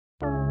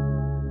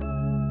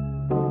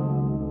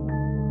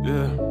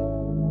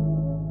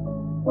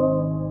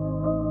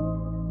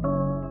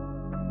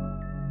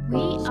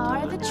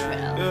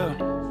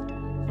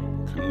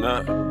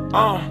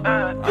Nah.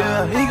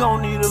 Yeah, he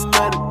gon' need a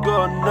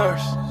medical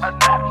nurse.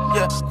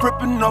 Yeah,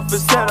 ripping off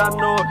his head, I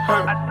know it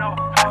hurt.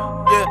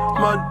 Yeah,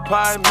 mud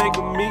pie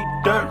making me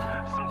dirt.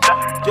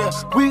 Yeah,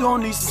 we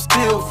gon' need some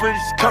steel for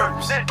these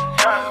curtains.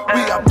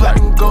 We got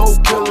black and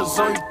gold killers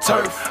on your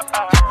turf.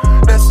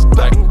 That's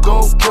black and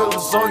gold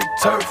killers on your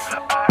turf.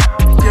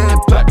 Yeah,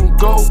 black and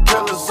gold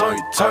killers on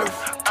your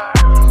turf.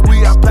 We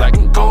got black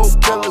and gold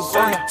killers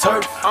on your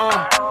turf.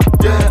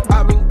 Yeah,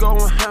 I've been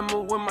going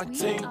hammer with my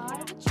team.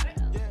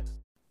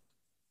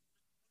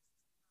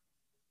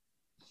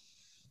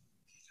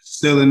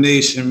 Still a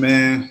Nation,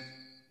 man.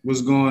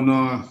 What's going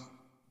on?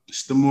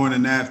 It's the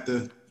morning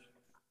after.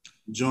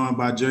 Joined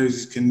by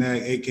Jerseys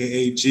Connect,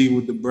 a.k.a. G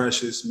with the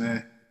brushes,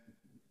 man.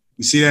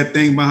 You see that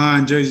thing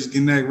behind Jerseys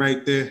Connect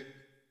right there?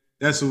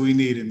 That's what we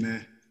needed,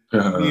 man. We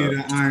needed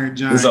an Iron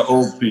Giant. It's an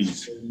old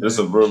piece. It's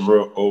a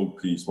real old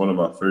piece. One of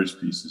my first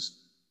pieces.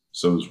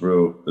 So it's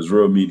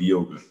real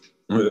mediocre.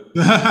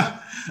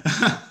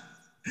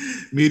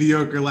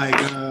 Mediocre, like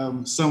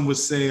some would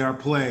say our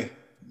play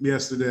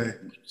yesterday.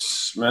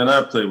 Man,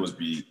 our play was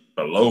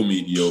below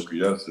mediocre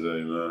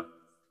yesterday, man.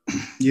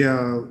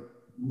 Yeah.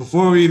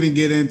 Before we even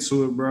get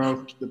into it,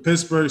 bro, the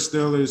Pittsburgh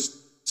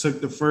Steelers took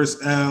the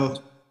first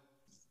L.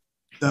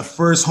 The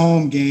first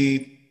home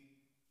game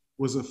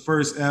was a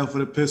first L for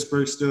the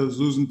Pittsburgh Steelers,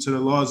 losing to the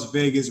Las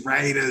Vegas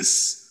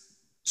Raiders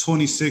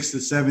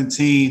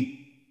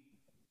 26-17.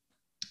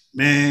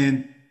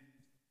 Man,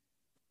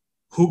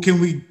 who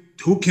can we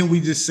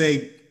just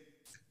say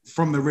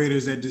from the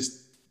Raiders that just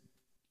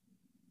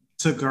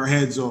took our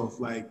heads off?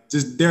 Like,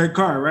 just Derek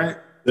Carr, right?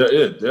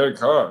 Yeah, Derek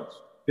Carr.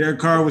 Derek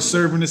Carr was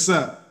serving us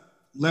up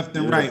left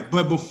and right.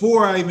 But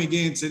before I even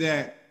get into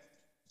that,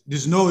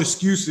 there's no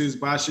excuses,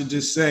 but I should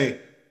just say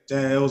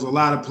that there was a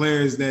lot of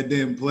players that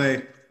didn't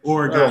play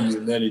or got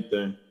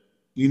anything.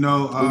 You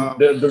know,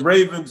 the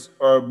Ravens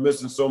are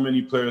missing so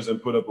many players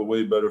and put up a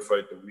way better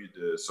fight than we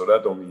did, so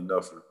that don't mean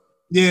nothing.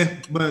 Yeah,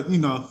 but you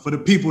know, for the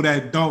people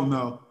that don't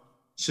know,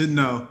 should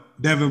know,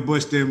 Devin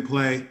Bush didn't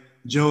play,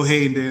 Joe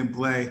Hayden didn't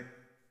play.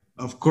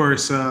 Of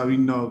course, you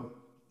know,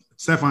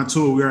 Stephon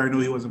Tuitt, we already knew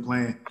he wasn't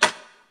playing.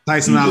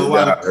 Tyson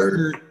Alualu got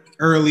hurt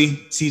early.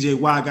 TJ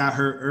Watt got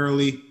hurt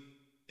early.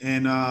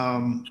 And,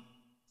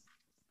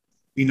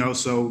 you know,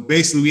 so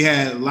basically we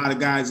had a lot of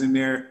guys in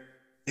there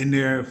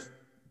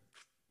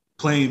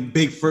playing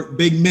big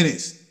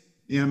minutes.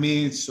 You know what I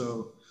mean?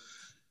 So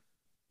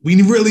we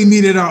really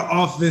needed our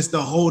offense to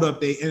hold up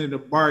the end of the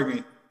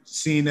bargain,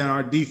 seeing that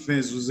our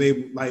defense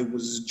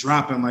was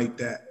dropping like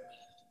that.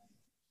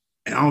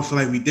 And I don't feel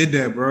like we did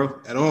that, bro,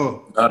 at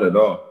all. Not at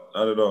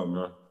all,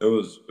 man. It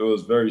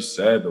was very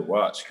sad to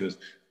watch because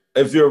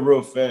if you're a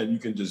real fan, you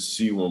can just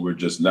see when we're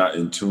just not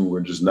in tune.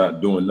 We're just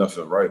not doing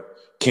nothing right.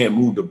 Can't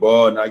move the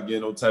ball, not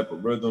getting no type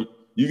of rhythm.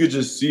 You could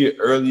just see it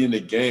early in the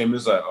game.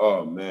 It's like,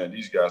 oh, man,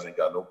 these guys ain't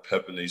got no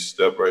pep in their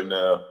step right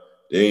now.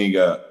 They ain't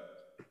got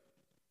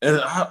 – and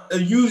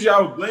usually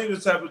I would blame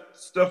this type of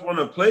stuff on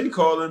the play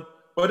calling,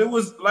 but it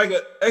was like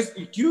an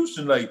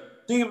execution. Like,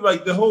 think of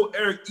like the whole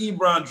Eric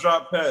Ebron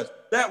drop pass.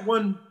 That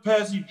one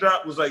pass he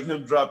dropped was like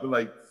him dropping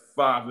like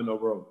 5 in a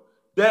row.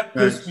 That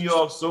pissed me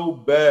off so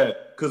bad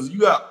because you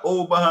got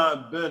old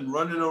behind Ben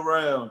running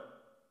around,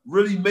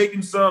 really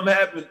making something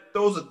happen.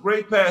 Throws a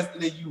great pass,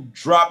 and then you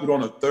drop it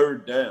on a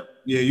third down.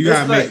 Yeah, you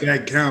got to make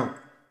that count.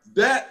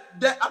 That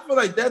I feel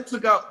like that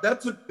took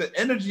the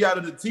energy out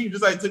of the team,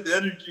 just like it took the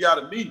energy out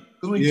of me.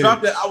 Because when he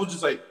dropped that, I was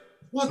just like,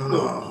 what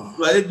the?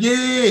 Like,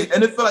 yeah.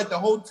 And it felt like the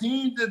whole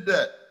team did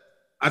that.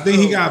 I think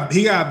he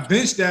got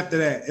benched after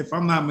that, if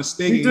I'm not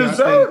mistaken. He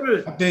deserved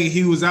it. I think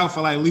he was out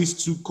for like at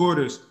least 2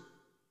 quarters.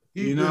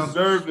 He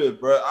deserved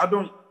it, bro. I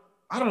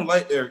don't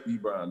like Eric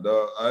Ebron,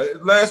 dog.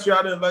 Last year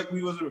I didn't like who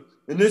he was,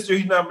 and this year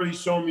he's not really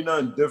showing me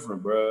nothing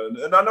different, bro.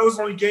 And I know it's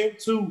only game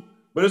 2,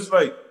 but it's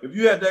like if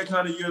you had that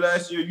kind of year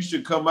last year, you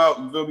should come out,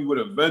 you feel me, with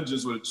a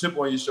vengeance, with a chip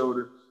on your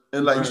shoulder,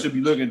 and like you should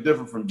be looking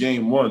different from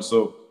game 1.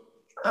 So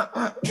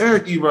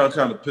Eric Ebron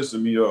kind of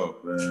pissing me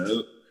off,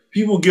 man.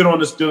 People get on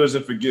the Steelers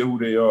and forget who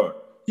they are.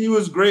 He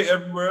was great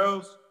everywhere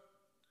else.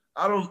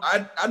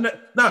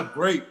 Not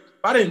great.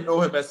 I didn't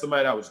know him as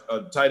somebody that was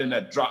a tight end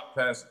that dropped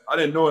passes. I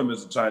didn't know him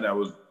as a tight end that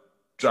was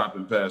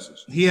dropping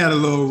passes. He had a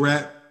little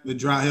rap.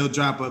 He'll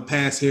drop a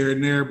pass here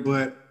and there,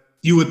 but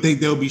you would think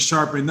they'll be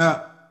sharpened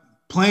up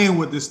playing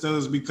with the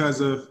Steelers because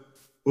of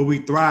what we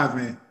thrive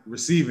in,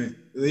 receiving.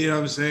 You know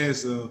what I'm saying?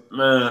 So,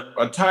 man,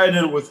 a tight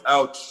end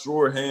without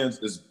sure hands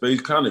is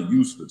kind of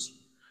useless.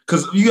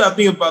 Because you got to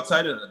think about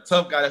tight end, a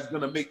tough guy that's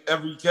going to make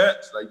every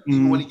catch. Like,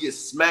 even when he gets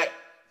smacked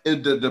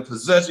in the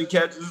possession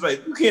catches, it's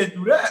like, you can't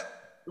do that.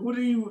 What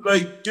are you,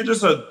 like, you're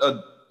just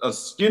a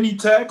skinny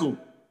tackle.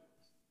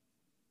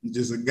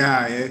 Just a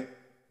guy, eh?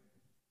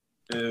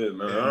 Yeah,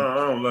 man, I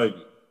don't like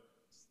it.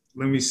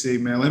 Let me see,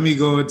 man. Let me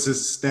go into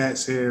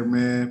stats here,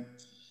 man.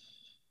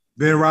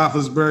 Ben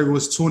Roethlisberger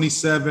was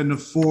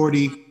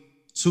 27-40,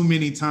 too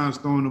many times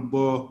throwing the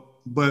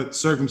ball, but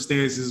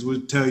circumstances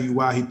would tell you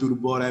why he threw the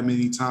ball that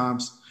many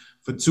times.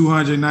 For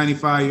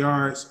 295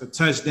 yards, a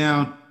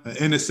touchdown, an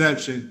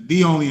interception,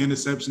 the only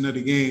interception of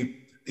the game,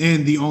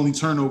 and the only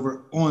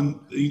turnover on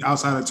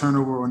outside of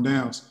turnover on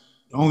downs.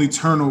 The only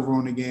turnover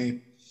on the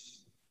game.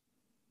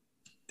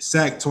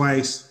 Sacked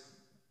twice.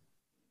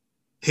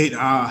 Hit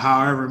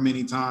however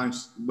many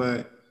times.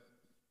 But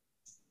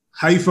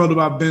how you felt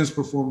about Ben's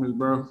performance,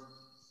 bro?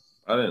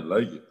 I didn't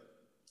like it.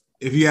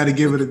 If you had to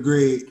give it a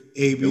grade,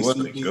 A, B, it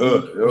wasn't C,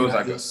 good. It was yeah,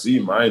 like a C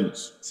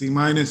minus. C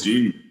minus?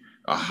 D.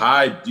 A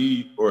high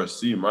D or a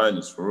C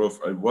minus for real.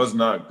 It was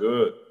not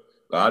good.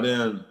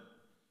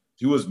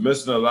 He was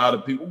missing a lot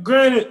of people.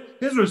 Granted,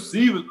 his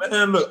receivers,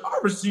 man, look,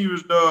 our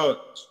receivers, dog.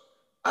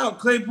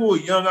 Claypool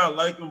young, I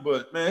like him,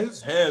 but man,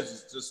 his hands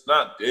is just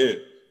not there.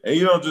 And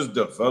you don't just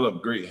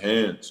develop great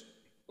hands.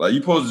 Like,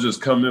 you're supposed to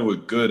just come in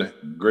with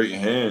great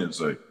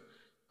hands. Like,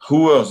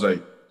 who else?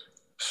 Like,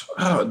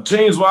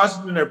 James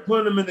Washington, they're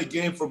putting him in the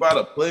game for about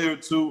a play or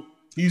two.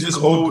 He's This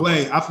cold. whole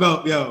play, I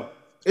felt,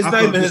 it's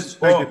not even his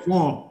fault. For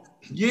him.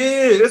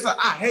 Yeah, it's like,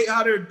 I hate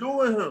how they're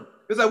doing him.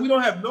 It's like we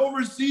don't have no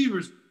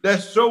receivers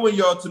that's showing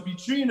y'all to be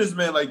treating this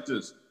man like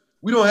this.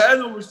 We don't have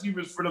no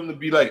receivers for them to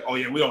be like, oh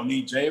yeah, we don't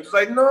need James. It's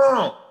like,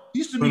 no,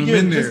 he should be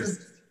getting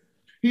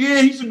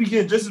he should be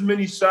getting just as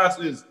many shots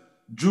as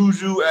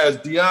Juju, as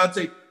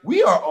Deontay.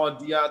 We are on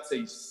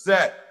Deontay's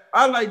set.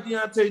 I like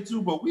Deontay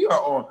too, but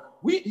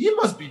he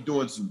must be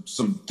doing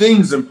some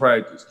things in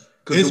practice.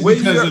 It's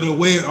because of the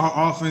way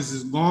our offense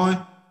is going.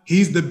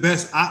 He's the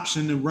best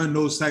option to run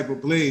those type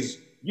of plays.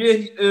 Yeah,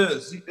 he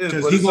is.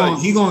 Because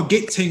he gonna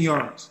get 10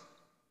 yards.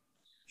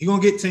 He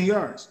gonna get 10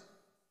 yards.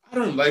 I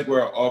don't like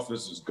where our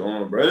offense is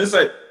going, bro. And it's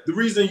like the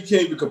reason you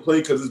can't even complain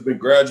because it's been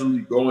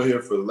gradually going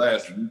here for the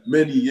last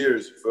many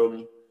years. You feel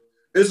me?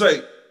 It's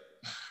like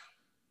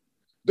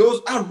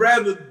I'd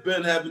rather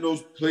been having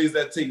those plays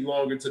that take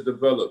longer to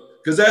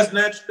develop because that's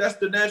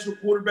the natural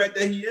quarterback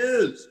that he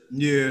is.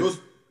 Yeah.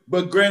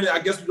 But granted, I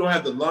guess we don't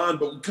have the line,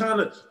 but we kind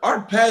of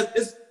our pass.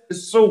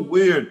 It's so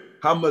weird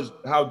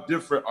how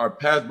different our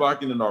pass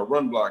blocking and our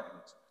run blocking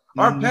is.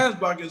 Our pass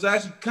blocking is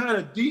actually kind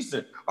of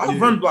decent. Our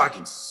run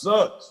blocking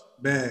sucks.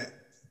 Bad.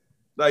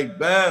 Like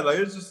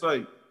it's just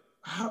like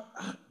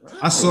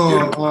I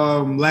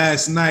saw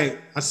last night.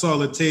 I saw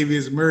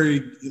Latavius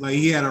Murray, like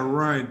he had a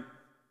run.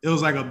 It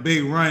was like a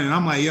big run, and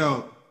I'm like,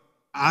 yo,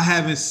 I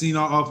haven't seen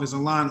our offensive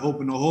line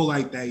open a hole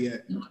like that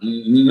yet.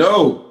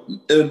 No,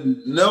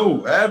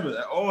 I haven't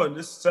at all. And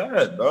it's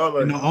sad, dog.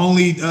 Like, and the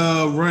only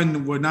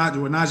run where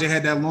Najee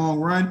had that long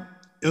run,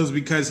 it was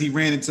because he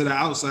ran into the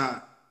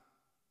outside.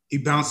 He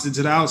bounced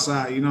into the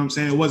outside. You know what I'm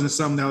saying? It wasn't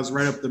something that was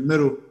right up the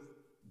middle.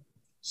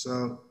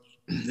 So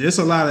it's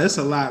a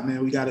lot,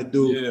 man. We got to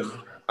do. Yeah,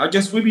 I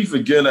guess we be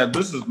forgetting that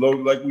this is low.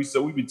 Like we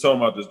said, we be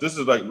talking about this. This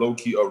is like low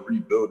key a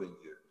rebuilding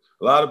year.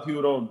 A lot of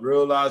people don't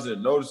realize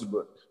it, notice it,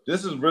 but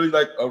this is really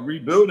like a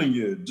rebuilding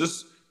year.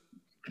 Just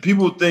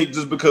people think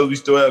just because we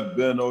still have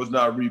Ben, it's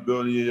not a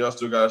rebuilding year. Y'all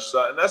still got a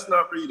shot, and that's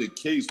not really the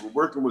case. We're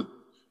working with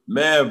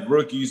mad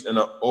rookies and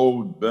an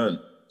old Ben,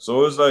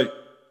 so it's like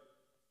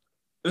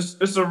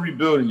it's a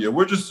rebuilding year.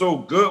 We're just so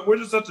good. We're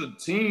just such a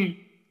team.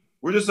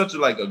 We're just such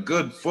a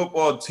good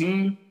football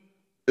team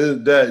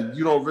that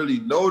you don't really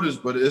notice,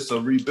 but it's a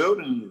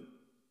rebuilding year.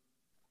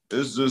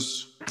 It's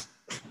just.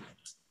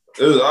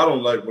 I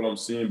don't like what I'm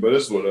seeing, but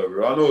it's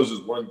whatever. I know it's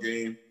just one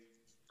game.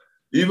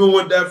 Even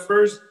with that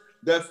first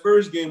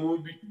game when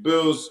we beat the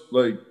Bills,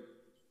 like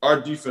our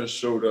defense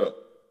showed up.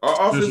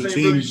 Our offense ain't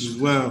really as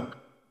well.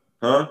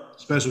 Huh?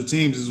 Special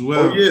teams as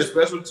well. Oh yeah,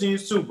 special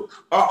teams too. But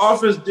our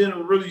offense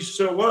didn't really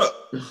show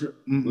up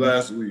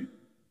last week.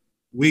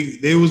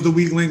 They was the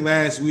weak link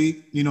last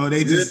week. You know,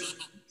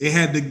 they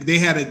had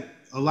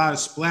a lot of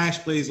splash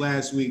plays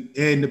last week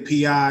and the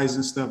PIs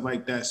and stuff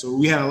like that. So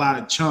we had a lot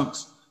of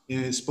chunks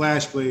and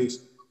splash plays,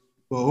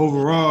 but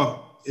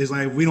overall, it's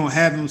like we don't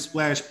have them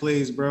splash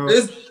plays, bro.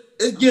 It's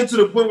getting to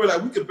the point where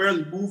we could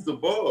barely move the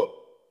ball,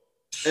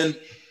 and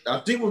I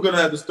think we're gonna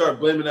have to start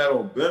blaming that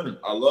on Ben.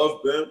 I love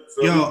Ben.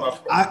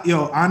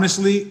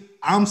 Honestly,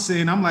 I'm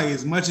like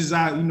as much as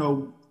I,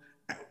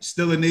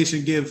 still a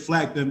nation give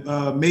flack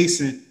to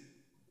Mason.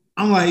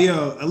 I'm like,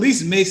 at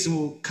least Mason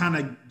will kind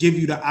of give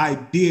you the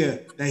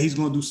idea that he's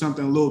gonna do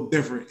something a little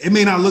different. It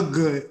may not look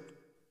good,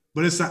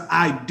 but it's an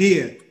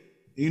idea.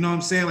 You know what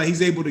I'm saying? Like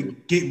he's able to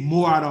get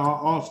more out of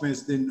our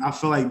offense than I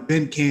feel like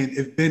Ben can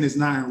if Ben is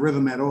not in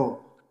rhythm at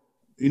all.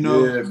 You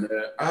know? Yeah,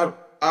 man.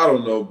 I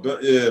don't know.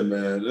 But yeah,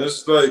 man.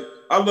 It's like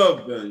I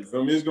love Ben. You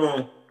feel me? He's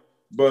going,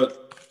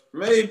 but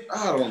maybe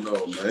I don't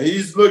know, man.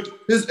 His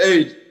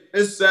age.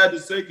 It's sad to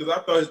say because I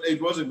thought his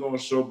age wasn't going to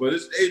show, but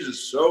his age is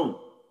showing.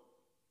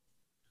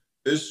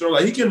 It's showing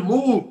like he can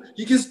move.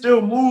 He can still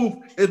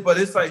move. But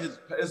it's like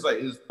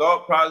his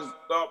thought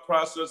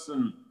process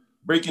and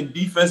breaking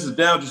defenses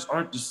down just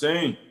aren't the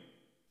same.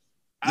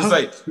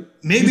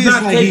 Maybe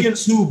it's like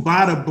he's too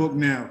by the book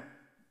now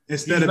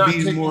instead of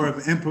being more of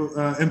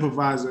an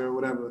improviser or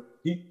whatever.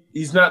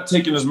 He's not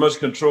taking as much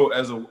control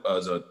as a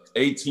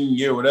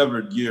 18-year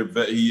whatever year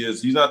vet he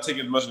is. He's not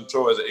taking as much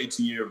control as an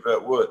 18-year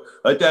vet would.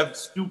 Like that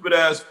stupid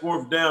ass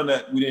fourth down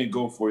that we didn't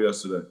go for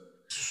yesterday.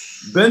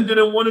 Ben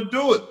didn't want to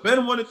do it.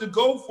 Ben wanted to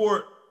go for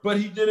it, but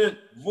he didn't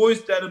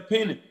voice that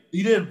opinion.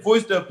 He didn't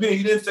voice the opinion.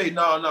 He didn't say,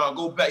 no,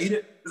 go back.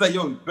 it's like,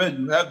 yo,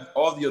 Ben, you have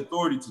all the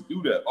authority to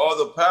do that, all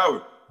the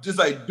power. Just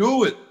like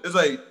do it. It's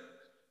like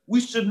we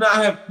should not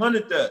have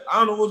punted that. I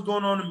don't know what's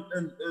going on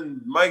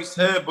in Mike's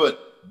head, but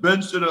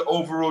Ben should have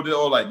overruled it.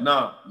 Or like,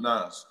 nah,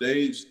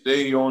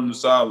 stay on the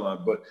sideline.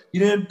 But he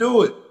didn't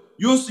do it.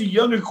 You'll see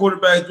younger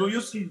quarterbacks doing.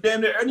 You'll see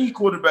damn near any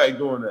quarterback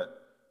doing that.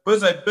 But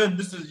it's like, Ben,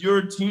 this is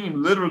your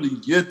team. Literally,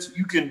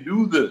 you can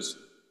do this.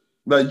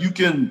 Like, you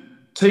can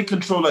take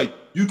control. Like,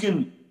 you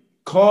can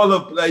call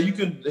up. Like, you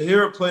can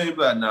hear a play.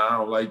 Like, nah, I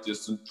don't like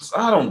this. And just,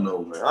 I don't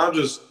know, man.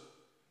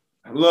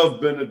 I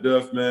love Ben to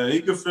death, man.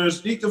 He could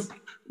finish.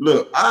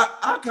 Look,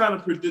 I kind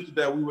of predicted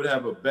that we would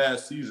have a bad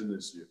season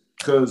this year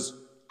because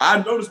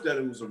I noticed that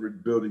it was a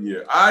rebuilding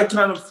year. I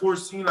kind of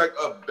foreseen like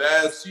a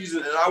bad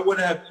season, and I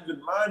wouldn't have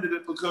even minded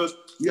it because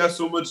we have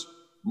so much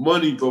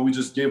money, but we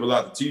just gave a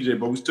lot to TJ,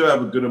 but we still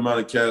have a good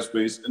amount of cap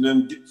space. And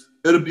then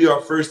it'll be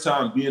our first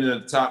time being in the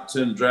top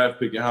 10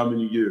 draft pick in how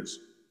many years?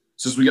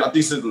 Since we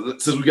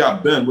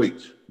got Ben. Wait,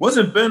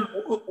 wasn't Ben?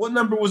 What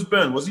number was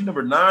Ben? Was he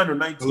number 9 or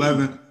 19?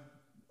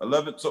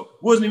 11. So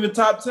wasn't even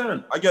top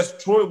 10. I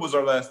guess Troy was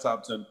our last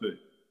top 10 pick.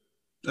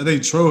 I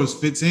think Troy was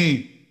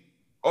 15.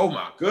 Oh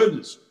my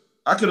goodness.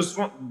 I could have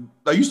sworn.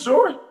 Are you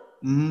sure?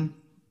 Mm-hmm.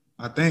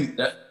 I think.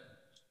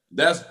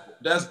 That's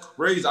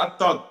crazy. I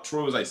thought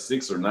Troy was like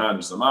 6 or 9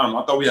 or something.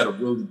 I thought we had a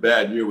really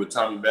bad year with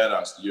Tommy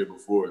Maddox the year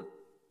before.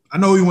 I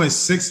know we went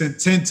 6 and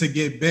 10 to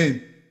get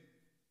Ben.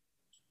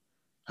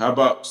 How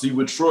about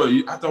with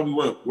Troy? I thought we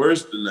went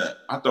worse than that.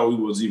 I thought we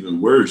was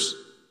even worse.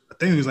 I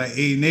think it was like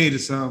 8 and 8 or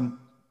something.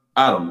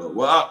 I don't know.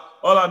 Well,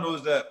 all I know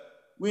is that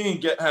we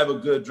ain't have a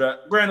good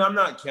draft. Granted, I'm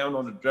not counting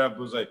on the draft,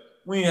 but it's like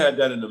we ain't had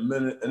that in a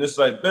minute. And it's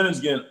like Ben is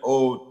getting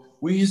old.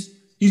 He's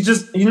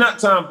not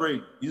Tom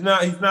Brady. He's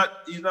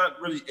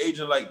not really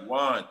aging like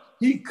wine.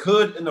 He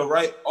could in the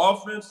right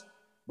offense,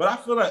 but I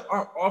feel like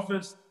our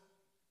offense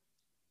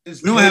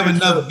is. We don't have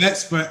enough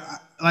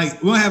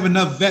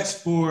vets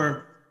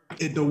for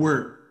it to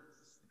work.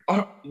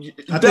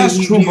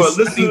 That's true, but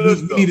listen to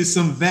this. We needed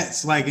some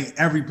vets like in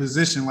every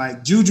position.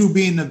 Like Juju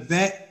being the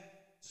vet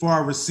for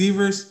our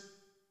receivers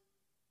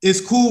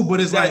is cool,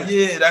 but it's like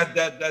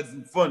that's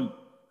funny.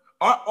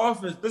 Our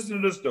offense, listen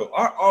to this though.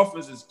 Our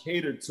offense is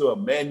catered to a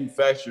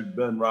manufactured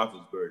Ben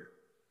Roethlisberger.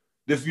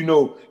 If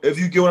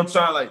you get what I'm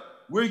saying, like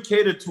we're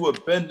catered to a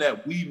Ben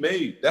that we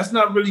made. That's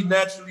not really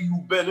naturally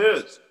who Ben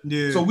is.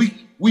 Yeah. So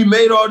we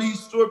made all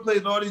these short plays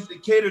and all these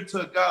catered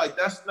to a guy. Like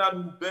that's not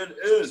who Ben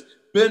is.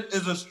 Ben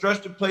is a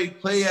stretch to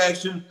play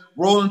action,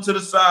 rolling to the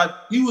side.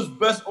 He was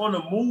best on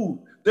the move.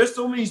 There's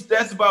so many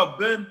stats about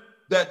Ben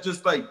that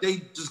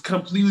they just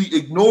completely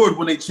ignored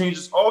when they changed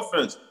his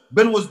offense.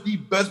 Ben was the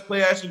best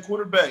play action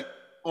quarterback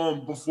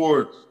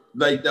before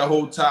like that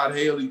whole Todd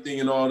Haley thing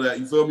and all that.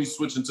 You feel me?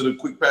 Switching to the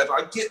quick pass.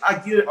 I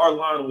get it. Our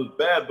line was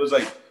bad, but it's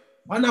like,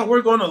 why not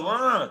work on the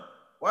line?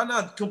 Why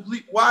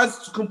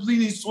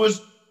completely switch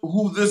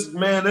who this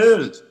man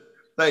is?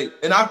 Like,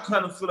 and I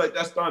kind of feel like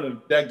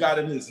that got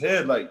in his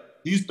head. Like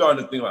he's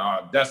starting to think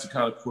like, that's the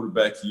kind of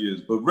quarterback he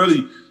is. But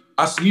really,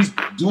 I see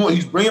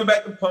he's bringing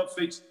back the pump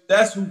fakes.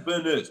 That's who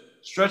Ben is.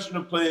 Stretching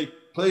the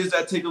plays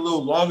that take a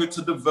little longer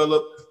to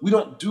develop. We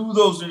don't do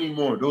those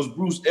anymore. Those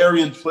Bruce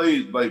Arians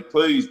play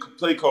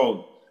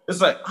calling.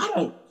 It's like,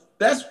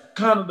 that's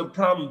kind of the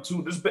problem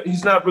too.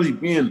 He's not really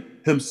being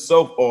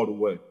himself all the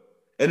way.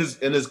 And it's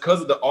because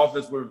of the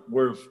offense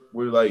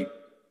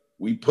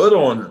we put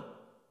on him.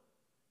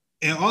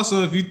 And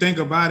also, if you think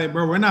about it,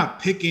 bro, we're not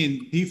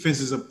picking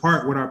defenses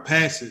apart with our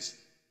passes.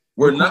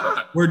 We're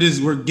not. We're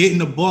getting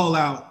the ball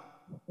out.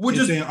 We're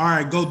just saying, all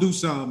right, go do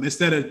something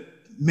instead of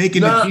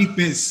making the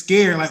defense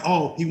scared. Like,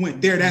 oh, he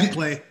went there that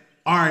play.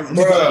 All right,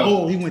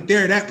 he went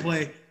there that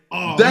play.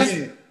 Oh,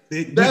 man.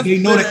 They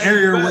know the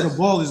area where the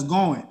ball is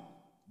going.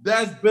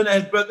 That's been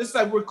as best. It's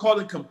like we're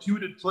calling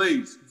computed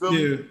plays. You feel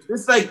me?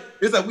 It's like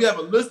we have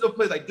a list of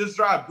plays. Like this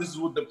drive, this is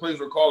what the plays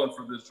we're calling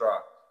for this drive.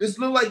 It's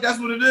like that's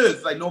what it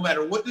is. Like no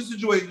matter what the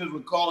situation is,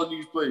 we're calling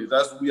these plays.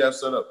 That's what we have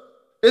set up.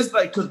 It's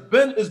like because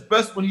Ben is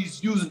best when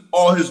he's using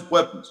all his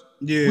weapons.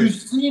 Yeah, we've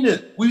seen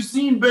it. We've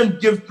seen Ben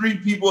give 3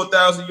 people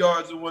 1,000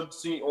 yards in one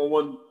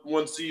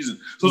season.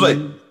 So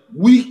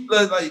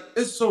it's like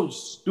it's so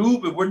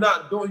stupid. We're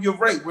not doing. You're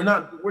right. We're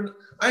not.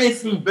 I ain't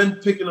seen Ben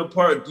picking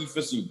apart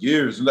defense in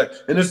years. And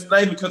it's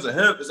not even because of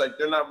him. It's like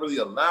they're not really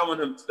allowing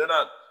him.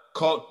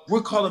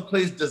 We're calling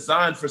plays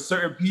designed for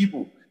certain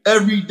people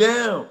every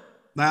down.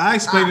 Like I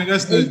expected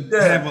us to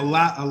have a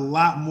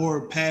lot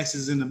more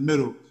passes in the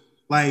middle.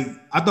 Like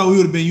I thought we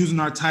would have been using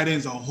our tight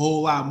ends a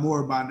whole lot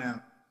more by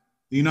now.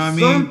 You know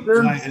what I mean?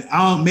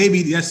 Like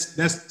maybe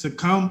that's to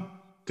come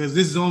because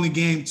this is only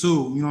game 2.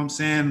 You know what I'm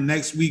saying?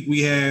 Next week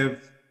we have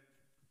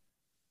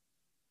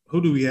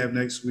who do we have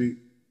next week?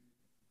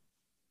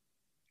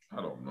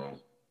 I don't know.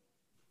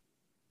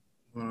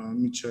 Let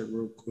me check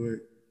real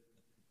quick.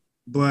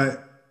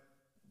 But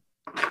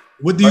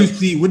what do you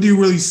see? What do you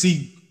really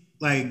see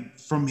like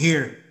from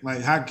here?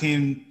 Like how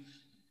can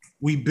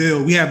we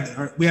build? We have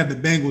the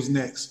Bengals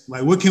next.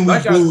 Like what can we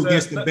do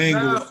against the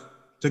Bengals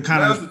to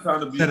kind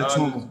of set a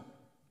tone?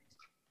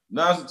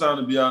 Now's the time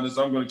to be honest.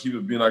 I'm going to keep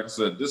it being like I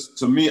said. This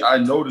to me, I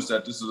noticed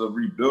that this is a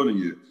rebuilding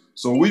year.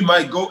 So we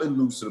might go and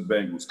lose to the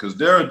Bengals because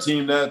they're a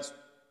team that's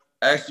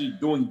actually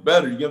doing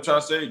better. You get what I'm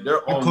trying to say?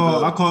 They're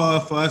on. I call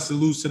for us to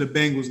lose to the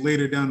Bengals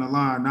later down the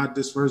line, not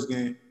this first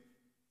game.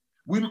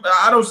 I'm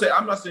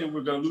not saying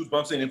we're going to lose, but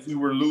I'm saying if we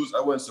were to lose,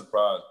 I wasn't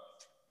surprised.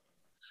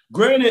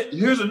 Granted,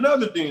 here's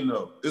another thing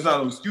though. It's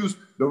not an excuse.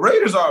 The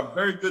Raiders are a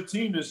very good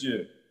team this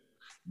year.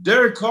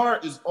 Derek Carr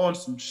is on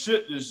some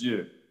shit this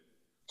year.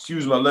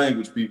 Excuse my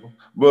language, people,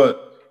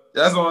 but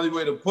that's the only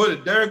way to put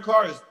it. Derek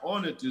Carr is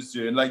on it this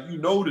year, and like you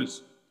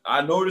notice,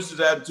 I noticed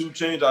his attitude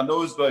change. I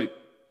noticed like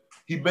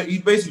he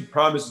basically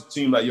promised the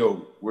team like,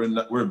 "Yo,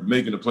 we're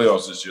making the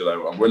playoffs this year.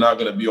 Like we're not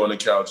gonna be on the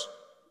couch.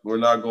 We're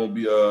not gonna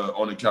be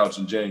on the couch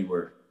in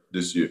January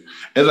this year."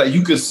 And like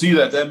you could see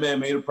that man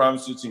made a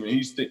promise to the team, and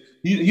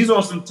he's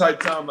on some tight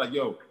time. Like,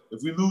 "Yo,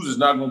 if we lose, it's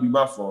not gonna be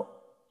my fault."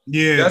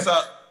 Yeah,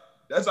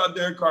 that's how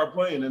Derek Carr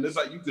playing, and it's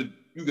like you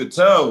could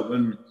tell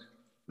when.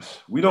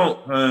 We don't.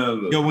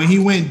 Yo, when he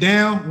went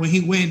down,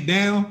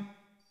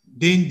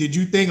 then did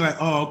you think like,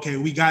 oh, okay,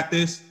 we got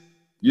this?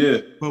 Yeah.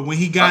 But when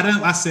he got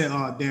up, I said,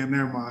 oh, damn,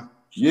 never mind.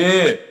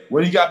 Yeah.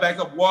 When he got back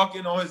up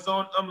walking on his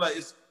own, I'm like,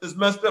 it's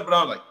messed up. But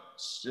I was like,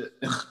 shit.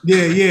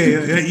 Yeah.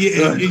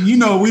 And you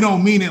know, we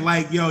don't mean it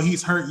like, yo,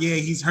 he's hurt. Yeah,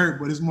 he's hurt.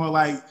 But it's more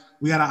like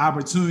we got an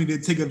opportunity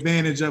to take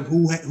advantage of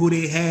who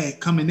they had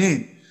coming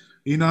in.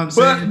 You know what I'm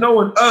saying? But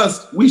knowing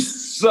us, we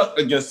suck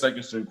against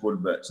second-string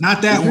quarterbacks.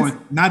 Not that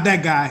one. Not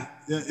that guy.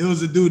 It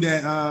was a dude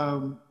that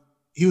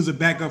he was a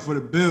backup for the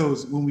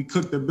Bills when we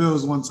cooked the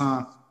Bills one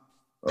time.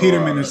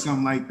 Peterman or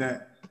something like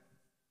that.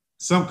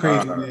 Some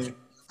crazy name.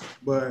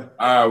 But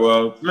all right,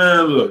 well,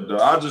 man, look, though,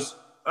 I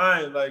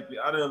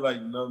didn't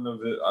like none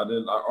of it.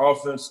 Our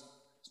offense,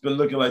 it's been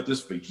looking like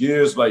this for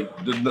years.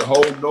 Like the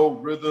whole no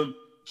rhythm,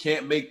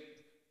 can't make,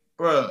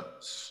 bruh.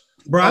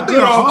 Bro, I think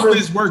our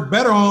offense worked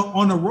better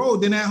on the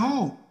road than at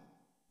home.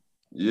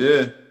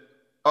 Yeah.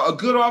 A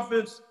good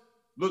offense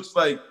looks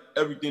like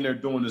everything they're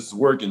doing is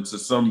working to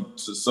some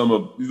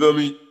of, you feel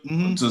me?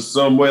 Mm-hmm. To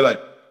some way.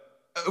 Like,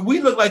 we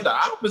look like the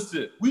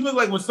opposite. We look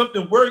like when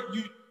something works,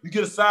 you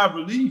get a sigh of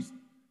relief.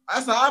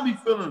 That's how I be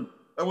feeling.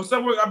 And when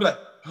something works, I be like,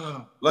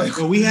 like.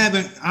 But we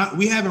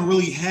haven't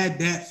really had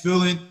that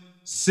feeling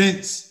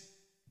since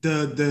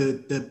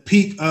the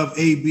peak of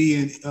AB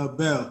and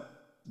Bell,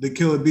 the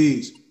Killer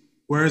Bees.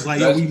 Where it's like,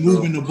 yo, we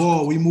moving the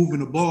ball.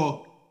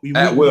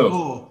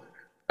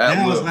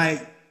 Now it's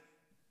like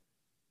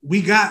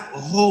we got a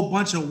whole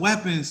bunch of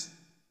weapons,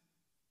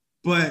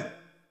 but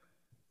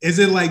is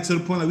it like to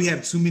the point that we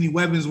have too many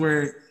weapons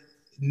where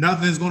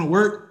nothing's going to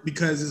work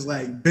because it's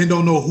like Ben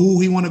don't know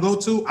who he want to go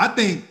to? I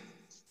think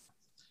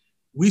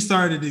we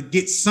started to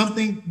get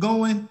something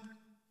going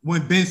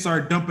when Ben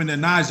started dumping to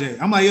Najee.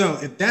 I'm like, yo,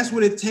 if that's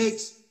what it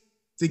takes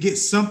to get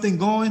something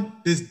going,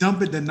 just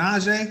dump it to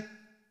Najee.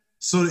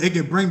 So it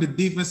can bring the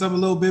defense up a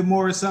little bit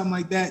more or something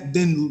like that,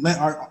 then let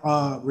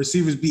our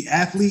receivers be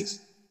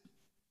athletes,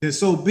 then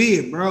so be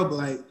it, bro. But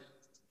like,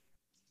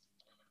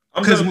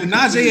 because when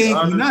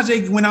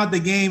Najee went out the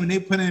game and they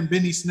put in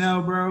Benny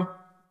Snell, bro,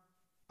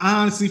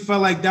 I honestly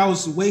felt like that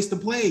was a waste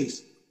of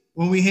plays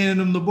when we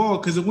handed him the ball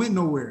because it went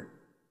nowhere.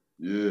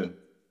 Yeah.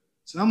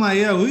 So I'm like,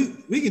 yo,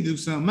 we can do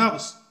something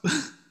else.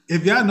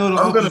 If y'all know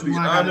the offensive line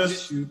got an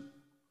issue,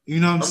 you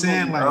know what I'm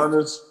saying? Like,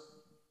 honest,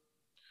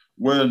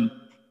 when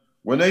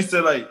they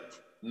said, like,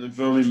 you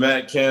feel me,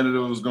 Matt Canada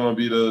was going to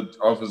be the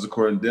offensive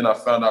coordinator, then I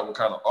found out what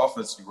kind of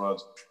offense he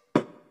runs.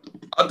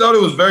 I thought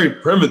it was very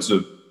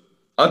primitive.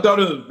 I thought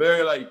it was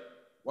very, like,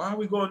 why are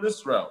we going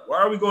this route? Why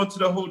are we going to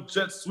the whole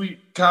jet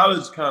sweep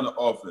college kind of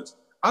offense?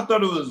 I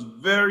thought it was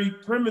very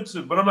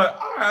primitive, but I'm like,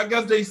 all right, I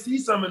guess they see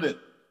some in it.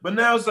 But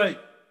now it's like,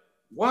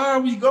 why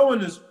are we going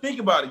this? Think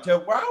about it,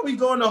 Kev. Why are we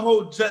going the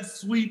whole jet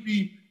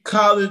sweepy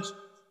college,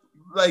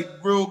 like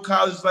real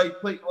college, like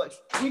play? Like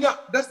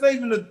that's not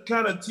even the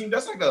kind of team.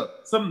 That's like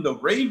something the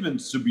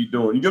Ravens should be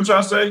doing. You get what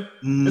I'm trying to say?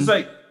 Mm-hmm. It's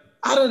like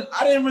I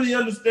didn't really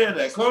understand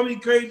that. Call me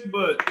crazy,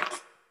 but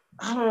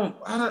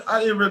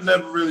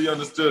never really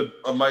understood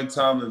a Mike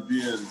Tomlin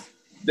being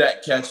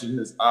that catching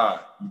his eye.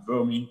 You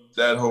feel me?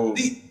 That whole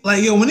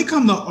like when it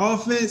comes to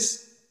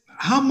offense.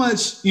 How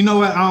much, you know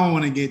what? I don't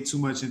want to get too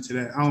much into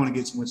that.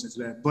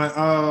 But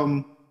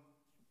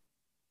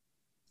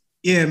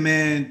yeah,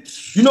 man.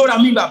 You know what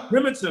I mean by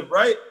primitive,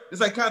 right?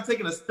 It's like kind of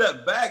taking a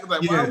step back. It's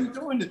like, why are we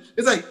doing this?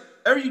 It's like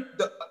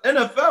the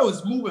NFL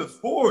is moving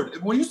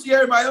forward. When you see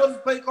everybody else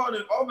play calling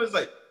it offense,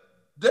 like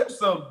there's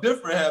something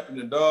different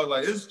happening, dog.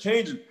 Like it's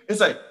changing. It's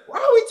like, why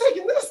are we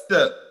taking this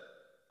step?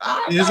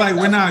 It's like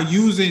we're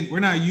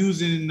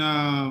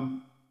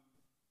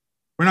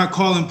not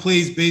calling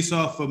plays based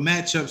off of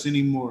matchups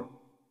anymore.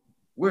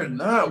 We're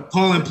not. We're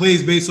calling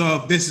plays based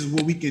off this is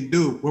what we can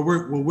do, what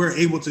we're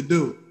able to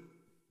do.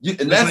 Yeah,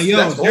 and that's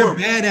they're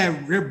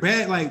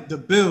bad like the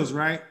Bills,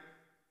 right?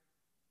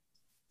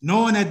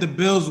 Knowing that the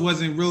Bills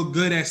wasn't real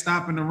good at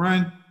stopping the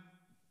run,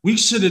 we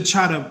should have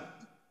tried to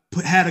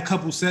had a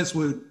couple sets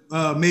with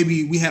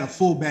maybe we had a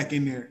fullback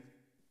in there.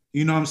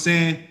 You know what I'm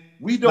saying?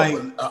 We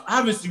don't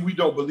obviously we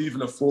don't believe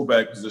in a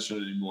fullback position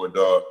anymore,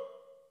 dog.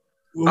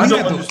 Well, we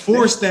have to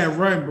force that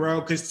run,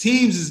 bro, because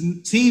teams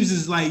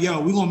is like,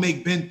 yo, we're gonna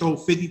make Ben throw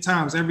 50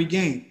 times every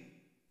game.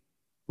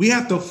 We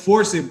have to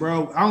force it,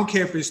 bro. I don't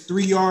care if it's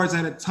 3 yards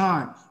at a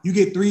time. You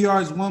get 3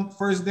 yards,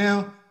 first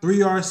down, 3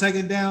 yards,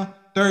 second down,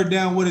 third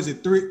down. What is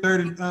it?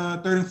 Third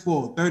and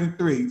 4, third and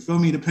 3. You feel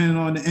me? Depending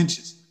on the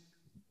inches.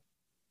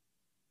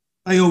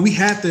 Like, yo, we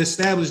have to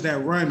establish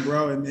that run,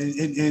 bro.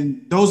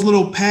 And those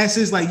little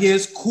passes, like, yeah,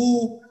 it's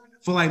cool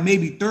for like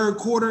maybe third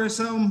quarter or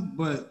something,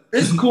 but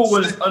it's cool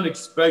when it's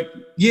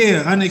unexpected.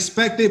 Yeah,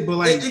 unexpected, but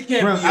like, it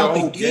can't be a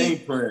whole game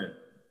plan.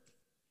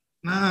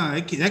 Nah,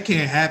 that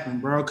can't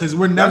happen, bro. Because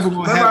we're never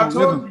gonna have a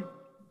rhythm.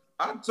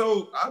 I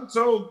told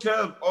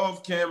Kev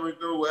off camera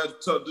though,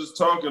 just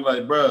talking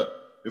like, bro,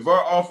 if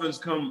our offense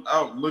come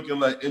out looking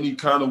like any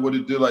kind of what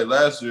it did like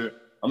last year,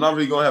 I'm not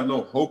really gonna have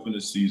no hope in the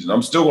season.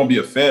 I'm still gonna be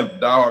a fan,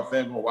 diehard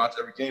fan, gonna watch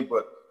every game,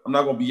 but I'm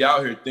not gonna be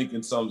out here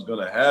thinking something's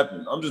gonna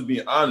happen. I'm just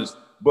being honest.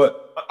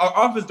 But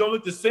our offense don't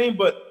look the same,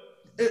 but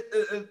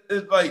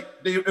it like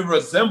it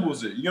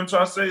resembles it. You know what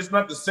I'm trying to say? It's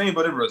not the same,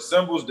 but it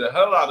resembles the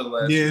hell out of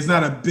last year. Yeah, it's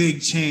not a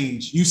big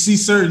change. You see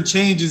certain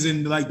changes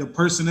in like the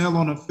personnel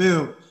on the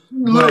field.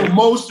 Little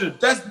motion.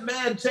 That's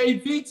mad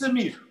JV to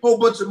me. Whole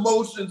bunch of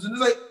motions. And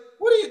it's like,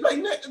 what are you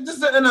like? This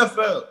is the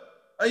NFL.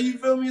 Like, you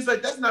feel me? It's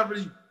like that's not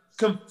really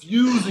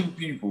confusing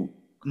people.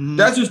 Mm-hmm.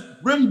 That's just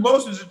really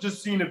motions are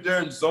just seeing if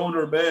they're in zone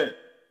or man.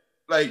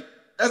 Like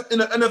that's in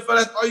the NFL,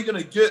 that's all you're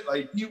gonna get.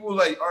 Like people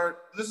like aren't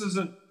this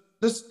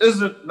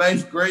isn't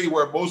ninth grade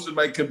where motion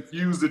might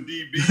confuse the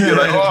DB. You're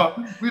like,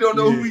 oh, we don't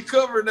know who we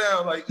cover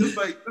now. Like it's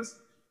like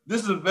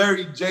this is a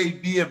very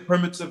JV and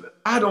primitive.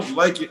 I don't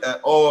like it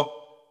at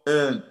all.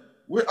 And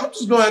I'm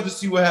just gonna have to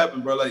see what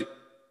happens, bro. Like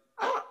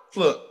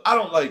look, I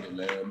don't like it,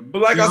 man.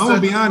 But like I said, I'm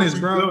gonna be honest,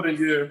 bro.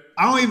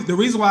 The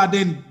reason why I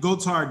didn't go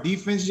to our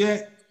defense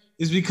yet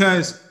is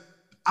because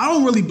I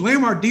don't really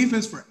blame our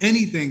defense for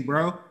anything,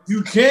 bro.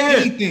 You can't.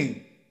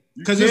 Anything.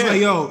 Because it's like,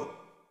 yo,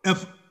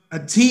 if a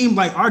team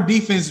like our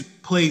defense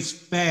plays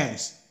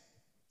fast,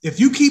 if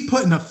you keep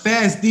putting a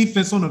fast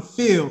defense on the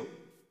field,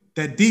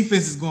 that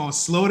defense is going to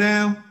slow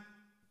down,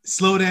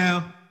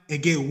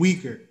 and get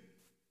weaker.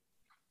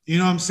 You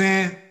know what I'm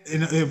saying?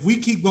 And if we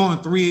keep going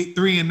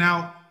three and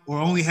out or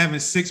only having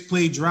 6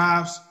 play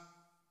drives,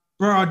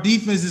 bro, our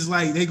defense is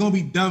like, they're going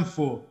to be done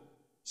for.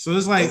 So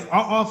it's like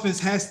our offense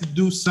has to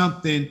do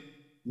something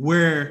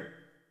where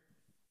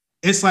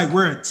it's like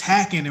we're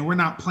attacking and we're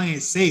not playing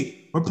safe.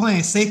 We're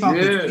playing safe out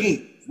the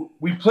gate.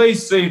 We play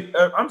safe.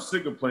 I'm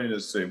sick of playing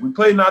this safe. We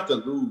play not to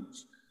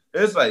lose.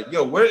 It's like,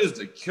 yo, where is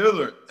the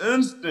killer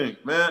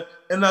instinct, man?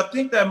 And I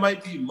think that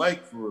might be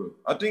Mike for real.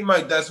 I think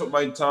Mike, that's what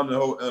Mike Tomlin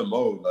whole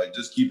MO, like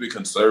just keep it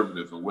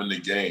conservative and win the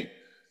game.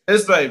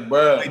 It's like,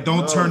 bro. Like,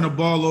 don't turn the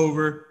ball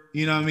over.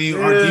 You know what I mean?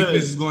 Yeah. Our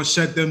defense is going to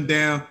shut them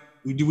down.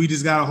 We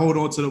just got to hold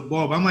on to the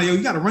ball. But I'm like, yo,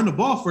 you got to run the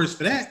ball first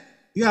for that.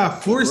 You got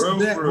to force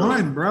that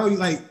run, bro. You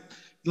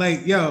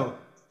like, yo,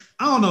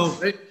 I don't know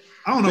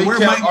where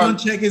Mike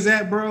Munchak is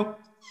at, bro.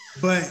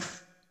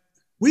 But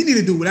we need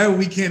to do whatever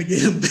we can to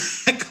get him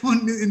back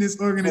in this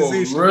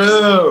organization. For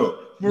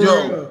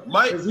real.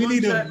 Mike, we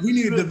need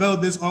to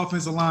develop this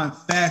offensive line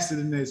faster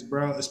than this,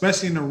 bro.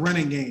 Especially in the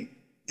running game.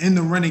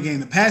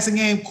 The passing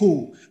game,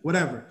 cool,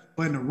 whatever.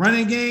 But in the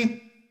running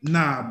game,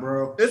 nah,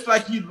 bro. It's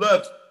like he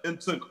left and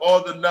took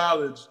all the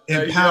knowledge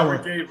and that power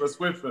he gave us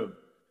with him.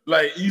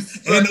 Like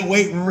he's in the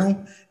weight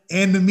room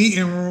and the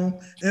meeting room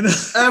and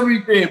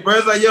everything, bro.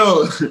 It's like,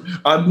 yo,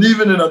 I'm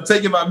leaving and I'm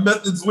taking my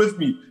methods with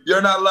me.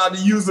 You're not allowed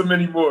to use them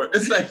anymore.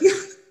 It's like,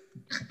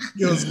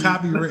 yo, it's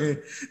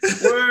copywritten.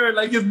 Word,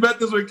 like his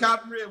methods were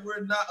copywritten.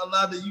 We're not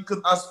allowed to use.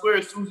 Because I swear,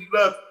 as soon as he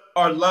left,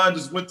 our line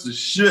just went to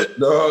shit,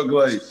 dog.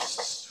 Like,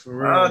 for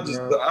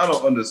real, I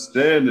don't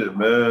understand it,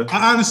 man.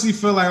 I honestly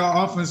feel like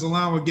our offensive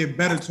line will get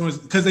better towards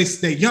because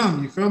they're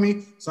young. You feel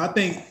me? So I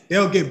think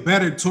they'll get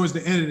better towards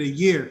the end of the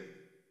year.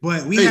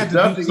 But we have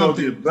to do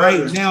something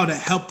right now to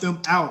help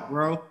them out,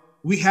 bro.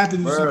 We have to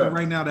do something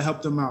right now to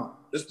help them out.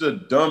 It's the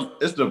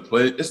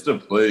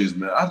plays,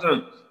 man.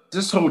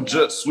 This whole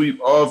jet sweep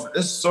off,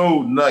 it's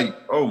so nice.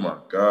 Oh my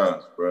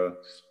gosh, bro.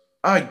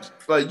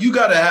 You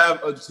gotta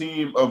have a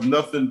team of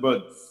nothing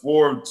but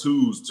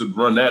 4-2s to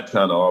run that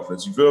kind of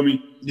offense. You feel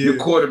me? Yeah. Your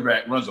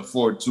quarterback runs a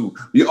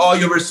 4-2. All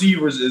your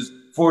receivers is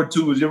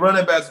 4-2s. Your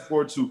running backs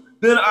are 4-2.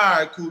 Then all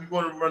right, cool. You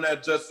want to run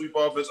that jet sweep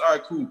offense? All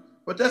right, cool.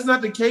 But that's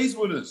not the case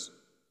with us.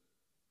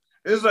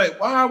 It's like,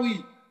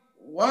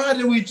 why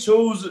did we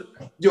choose it?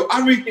 Yo,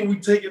 I really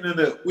think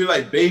we're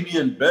like Baby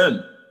and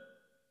Ben.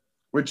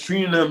 We're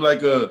treating them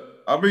like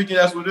I really think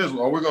that's what it is.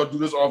 We're going to do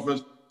this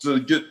offense to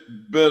get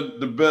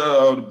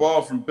the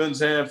ball from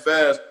Ben's hand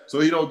fast so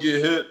he don't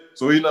get hit,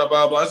 so he's not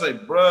blah, blah. It's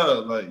like,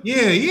 bro, like.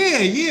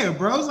 Yeah,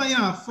 bro. It's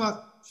like,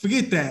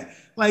 forget that.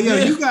 Like, yo,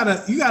 you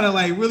gotta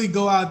like really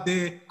go out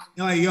there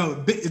and like, yo,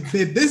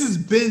 this is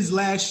Ben's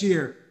last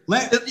year.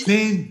 Let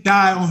Ben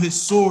die on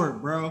his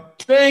sword, bro.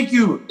 Thank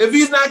you. If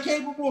he's not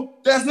capable,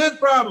 that's his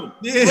problem.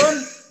 Yeah.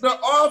 Run the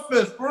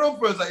offense, bro.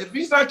 Like, if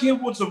he's not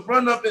capable to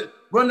run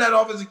that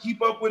offense and keep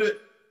up with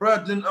it,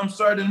 bro, then I'm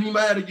sorry, then he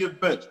might have to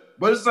get benched.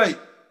 But it's like,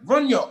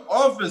 run your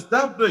offense.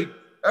 Stop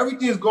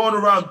everything is going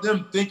around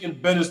them thinking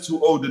Ben is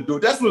too old to do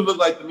it. That's what it looked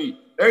like to me.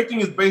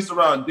 Everything is based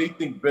around they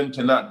think Ben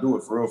cannot do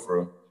it for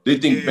real. They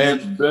think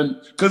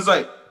Ben, because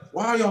like,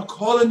 why are y'all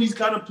calling these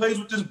kind of plays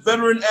with this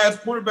veteran-ass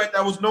quarterback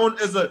that was known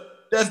as a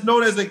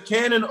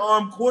cannon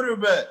arm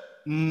quarterback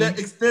that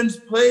extends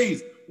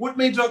plays? What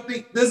made y'all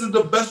think this is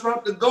the best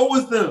route to go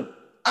with them?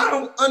 I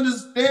don't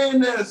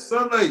understand that,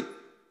 son. Like,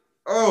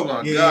 oh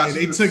my gosh. Yeah,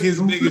 they took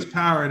his biggest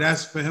power.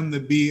 That's for him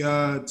to be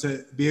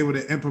able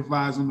to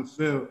improvise on the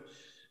field.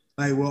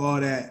 Like with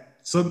all that.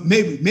 So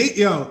maybe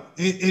and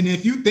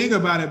if you think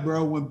about it,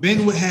 bro, when Ben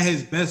had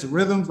his best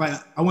rhythms, like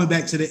I went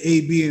back to the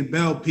AB and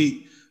Bell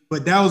peak,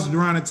 but that was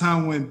around the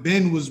time when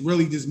Ben was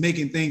really just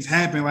making things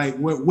happen, like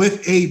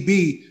with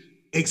AB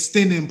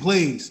extending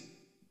plays.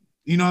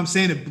 You know what I'm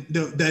saying?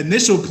 The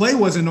initial play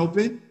wasn't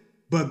open,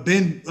 but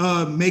Ben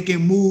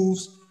making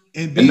moves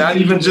and not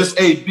even just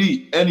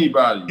AB,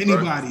 anybody. You know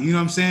what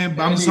I'm saying?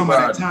 But I'm talking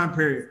about that time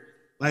period,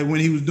 like when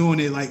he was doing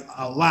it like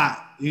a lot,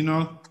 you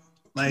know?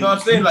 Like, you know what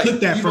I'm saying? Like,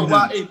 that even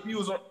while AP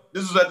was on,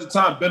 this was at the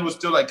time, Ben was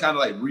still like kind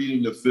of like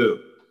reading the field.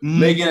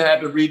 Making it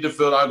happen, read the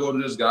field. I go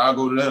to this guy, I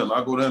go to him,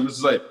 I go to him.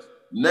 It's like,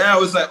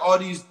 now it's like all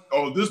these,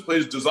 this play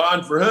is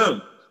designed for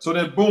him. So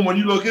then, boom, when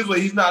you look his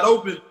way, he's not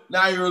open.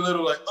 Now you're a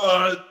little like,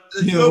 what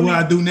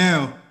I do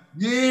now?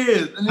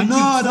 Yeah. And I know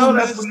I done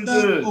messed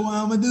up, what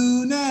I'm going to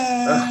do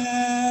now?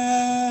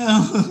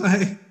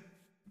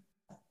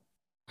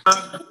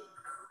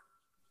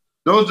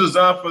 Those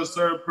designed for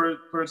certain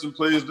person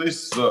plays, they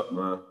suck,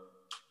 man.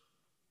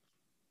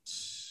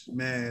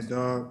 Man,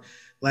 dog.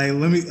 Like,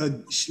 let me,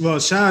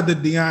 shout out to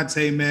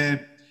Deontay,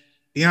 man.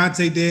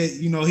 Deontay did,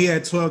 he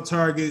had 12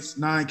 targets,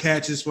 9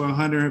 catches for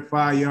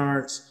 105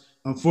 yards.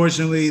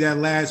 Unfortunately, that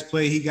last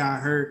play, he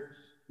got hurt.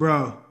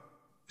 Bro,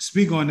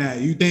 speak on that.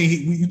 You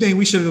think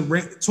we should have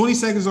ran 20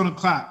 seconds on the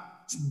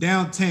clock,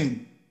 down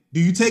 10. Do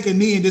you take a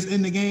knee and just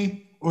end the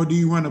game, or do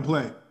you run a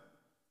play?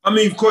 I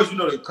mean, of course,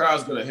 the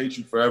crowd's going to hate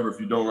you forever if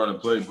you don't run a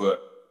play,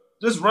 but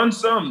just run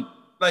something.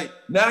 Like,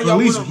 now y'all at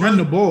least run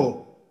the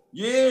ball.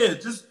 Yeah,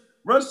 just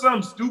run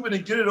something stupid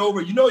and get it over.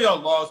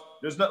 Y'all lost.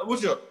 There's not. We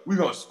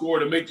gonna score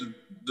to make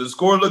the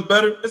score look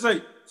better? It's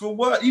like, for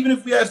what? Even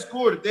if we had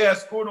scored, if they had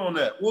scored on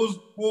that, what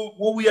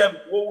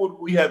would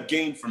we have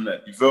gained from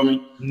that? You feel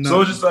me? No.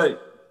 So it's just like,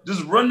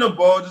 just run the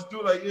ball, just do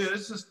it like,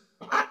 it's just.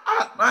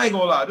 I ain't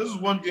gonna lie. This is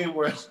one game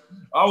where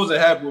I wasn't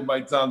happy with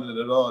Mike Tomlin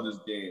at all. This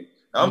game.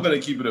 I'm gonna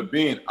keep it a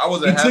bean. I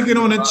wasn't. He took it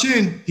on the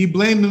chin. He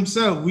blamed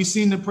himself. We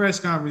seen the press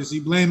conference. He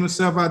blamed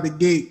himself out the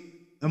gate.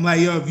 I'm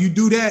like, if you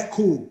do that,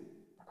 cool.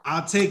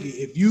 I'll take it.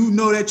 If you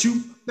know that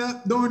you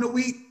during the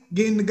week,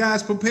 getting the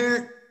guys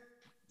prepared,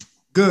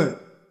 good.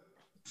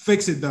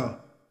 Fix it though.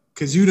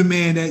 Cause you the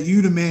man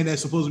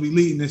that's supposed to be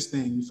leading this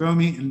thing. You feel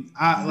me? And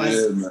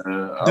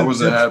man. I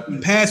wasn't happy.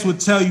 The past would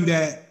tell you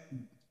that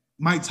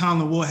Mike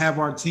Tomlin will have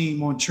our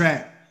team on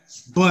track.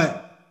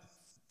 But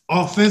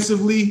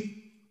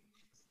offensively,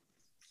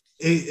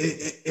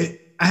 I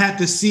have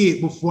to see it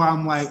before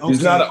I'm like, okay.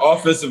 He's not an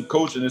offensive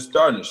coach, and it's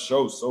starting to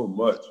show so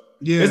much.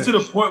 Yeah, it's to the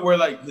point where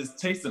like his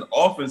taste in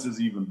offense is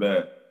even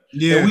bad.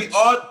 Yeah, and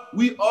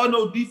we all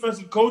know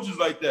defensive coaches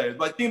like that.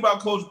 Like, think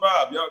about Coach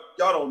Bob. Y'all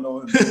don't know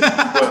him,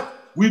 but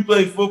we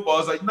play football.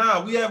 It's like,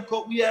 nah, we all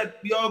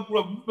grew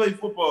up. We play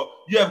football.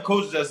 You have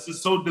coaches that's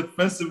just so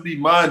defensively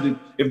minded.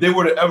 If they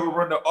were to ever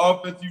run the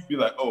offense, you'd be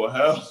like, oh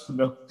hell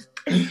no.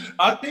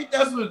 I think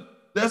that's what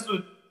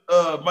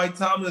Mike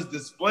Tomlin is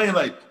displaying.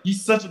 Like,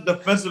 he's such a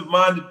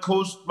defensive-minded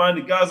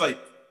coach-minded guy. It's like,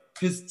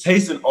 his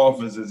taste in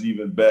offense is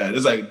even bad.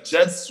 It's like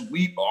jet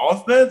sweep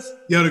offense.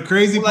 Yo, the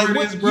crazy part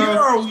is, bro. What year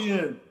are we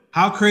in?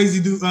 How crazy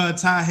do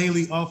Ty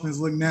Haley offense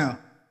look now?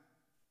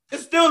 It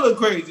still look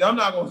crazy. I'm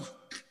not gonna.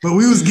 But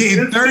we was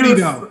getting 30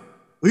 though.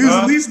 We was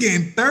at least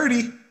getting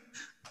 30.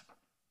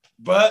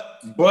 But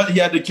he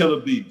had to kill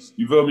a beast.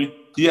 You feel me?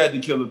 He had to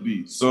kill a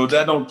beast. So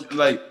that don't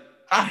like.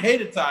 I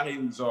hated Ty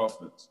Haley's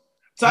offense.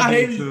 Ty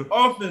Haley's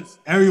offense.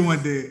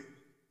 Everyone did.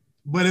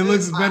 But it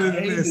looks better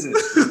than this.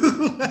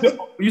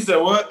 You said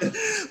what?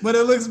 But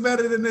it looks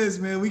better than this,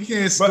 man. We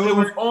can't score. But it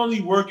was only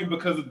working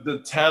because of the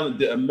talent,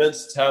 the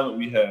immense talent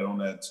we had on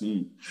that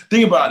team.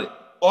 Think about it.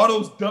 All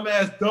those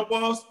dumbass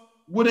dump-offs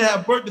wouldn't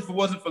have worked if it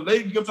wasn't for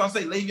Le'Veon. You know what I'm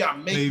trying to say?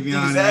 Le'Veon make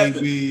things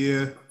happen.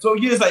 Yeah. So,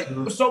 yeah, it's like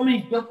so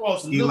many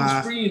dump-offs and little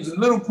screens and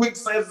little quick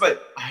slants. It's like,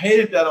 I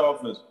hated that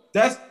offense.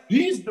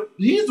 He's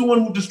the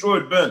one who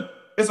destroyed Ben.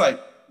 It's like,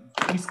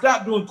 we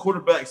stopped doing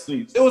quarterback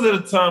sneaks. It was at a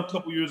time a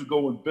couple years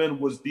ago when Ben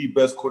was the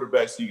best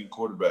quarterback sneaking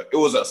quarterback. It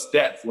was a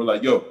stat for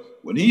like, yo,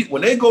 when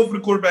they go for the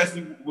quarterback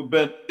sneak with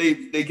Ben,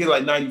 they get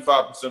like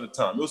 95% of the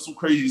time. It was some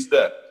crazy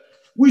stat.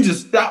 We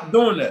just stopped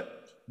doing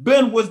that.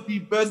 Ben was the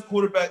best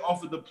quarterback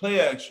off of the play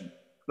action.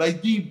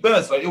 Like the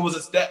best. Like it was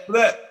a stat for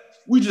that.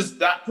 We just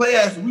stopped play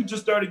action. We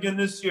just started again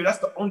this year. That's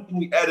the only thing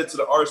we added to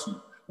the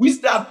arsenal. We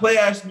stopped play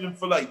actioning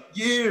for like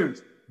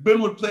years. Ben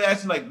would play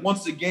action like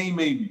once a game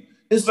maybe.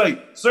 It's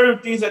like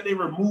certain things that they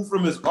removed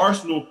from his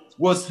arsenal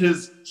was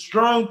his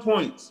strong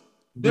points.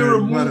 They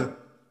removed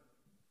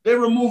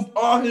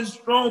all his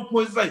strong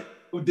points. It's like,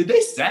 did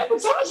they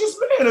sabotage this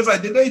man? It's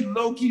like, did they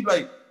low-key,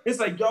 like, it's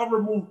like y'all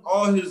removed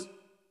all his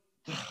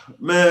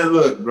Man,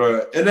 look,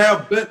 bro. And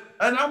now Ben,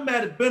 and I'm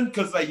mad at Ben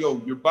because like,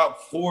 yo, you're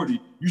about 40.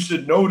 You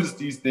should notice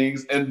these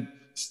things and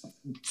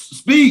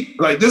speak.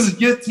 Like, this is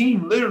your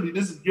team. Literally,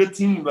 this is your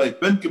team. Like,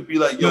 Ben could be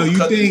like, yo, you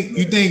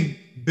think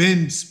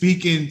Ben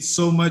speaking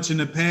so much in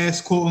the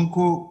past, quote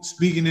unquote,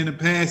 speaking in the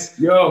past?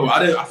 Yo,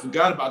 I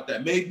forgot about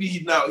that. Maybe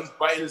he's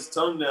biting his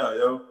tongue now,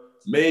 yo.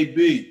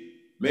 Maybe,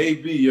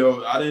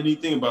 yo. I didn't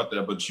even think about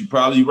that, but you're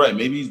probably right.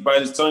 Maybe he's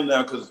biting his tongue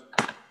now because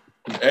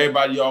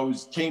everybody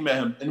always came at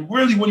him. And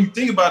really, when you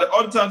think about it,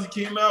 all the times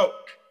he came out,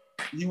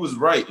 he was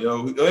right,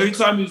 yo. Every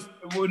time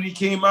when he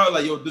came out,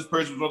 like, yo, this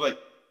person was like,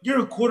 you're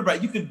a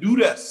quarterback. You can do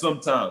that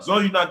sometimes. As long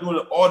as you're not doing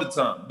it all the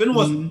time. Ben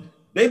was,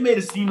 they made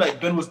it seem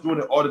like Ben was doing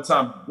it all the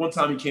time. One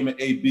time he came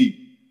at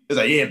AB. It's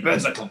like, yeah,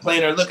 Ben's a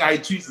complainer. Look how he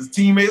treats his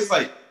teammates.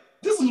 Like,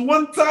 this is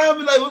one time.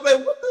 And like, what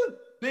the?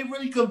 They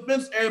really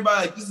convinced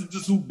everybody, like, this is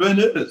just who Ben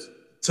is.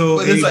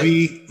 Told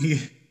AB,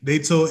 they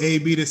told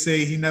AB to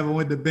say he never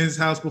went to Ben's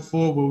house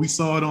before, but we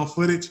saw it on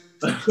footage.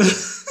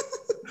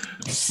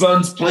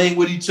 Sons playing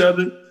with each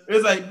other.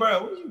 It's like,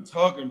 bro, what are you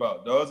talking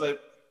about, dog? It's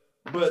like,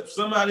 but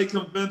somehow they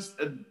convinced,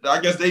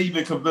 I guess they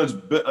even convinced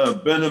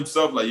Ben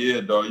himself, like, yeah,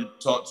 dog, you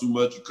talk too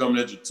much, you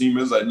coming at your team.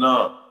 It's like,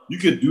 nah, you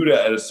could do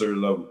that at a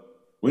certain level.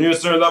 When you're at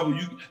a certain level,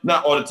 you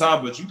not all the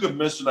time, but you could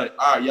mention, like,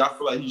 all right, yeah, I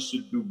feel like he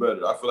should do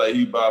better. I feel like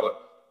he blah, blah.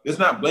 It's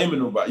not blaming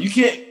nobody. You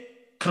can't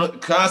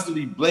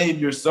constantly blame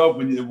yourself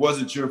when it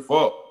wasn't your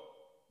fault.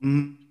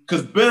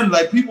 Because Ben,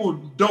 like, people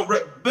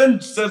don't, Ben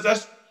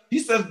says he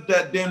says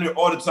that damn near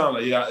all the time,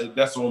 like, yeah,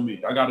 that's on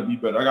me. I got to be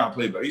better. I got to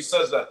play better. He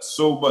says that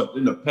so much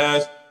in the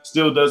past,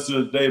 still does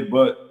to this day,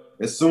 but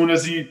as soon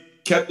as he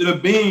kept it a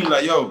bean,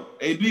 like, yo,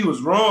 AB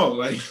was wrong.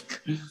 Like,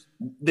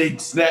 they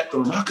snapped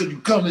him. How could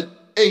you come at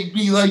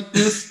AB like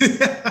this?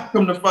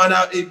 Come to find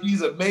out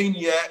AB's a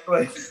maniac.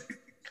 Like,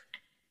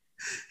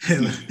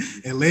 and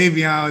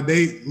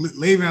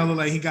Le'Veon looked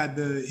like he got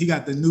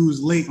the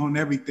news late on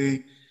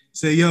everything.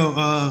 Say, yo,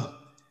 I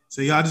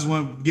just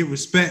want to get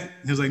respect.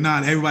 He was like, nah,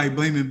 everybody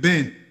blaming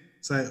Ben.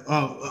 It's like,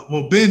 oh,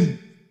 well, Ben,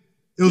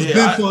 it was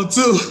Ben's fault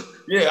too.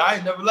 Yeah, I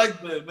ain't never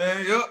liked Ben,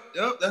 man.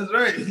 Yep, that's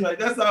right. Like,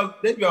 that's how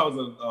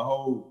Le'Veon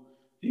was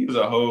he was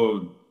a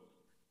whole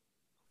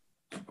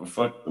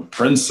fucking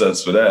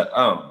princess for that.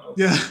 I don't know.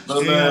 Yeah,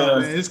 but,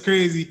 man, it's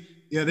crazy.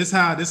 Yeah, this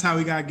how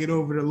we gotta get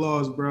over the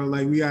laws, bro.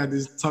 Like, we gotta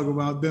just talk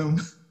about them.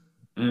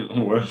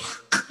 Well,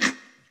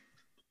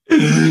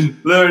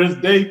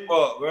 it's their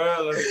fault,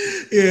 bro. Like,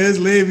 yeah, it's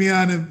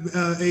Le'Veon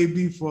and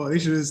AB fault. They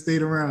should have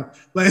stayed around.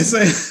 Like I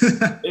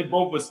said, they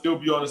both would still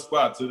be on the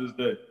spot to this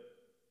day.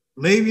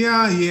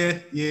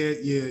 Le'Veon,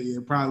 yeah,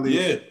 probably.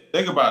 Yeah,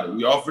 think about it.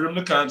 We offered him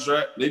the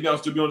contract. Le'Veon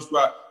still be on the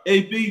spot.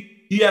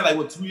 AB, he had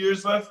like 2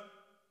 years left.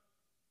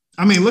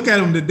 I mean, look at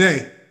him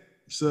today.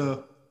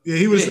 So yeah,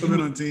 he would still been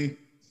on the team.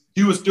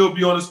 He would still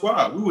be on the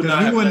squad. We would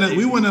not.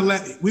 He would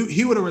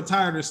have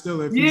retired as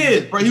Stiller.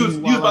 Bro. He was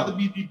about to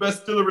be the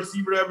best Stiller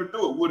receiver to ever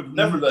do it. Would have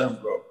never let him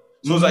go.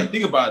 So it's like,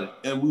 think about it.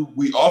 And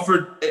we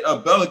offered a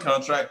Bella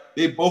contract.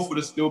 They both would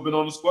have still been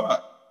on the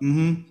squad.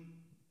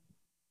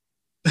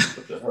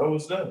 What the hell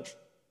was that?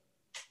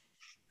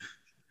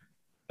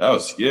 That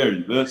was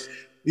scary, bitch.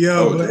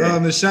 Yo,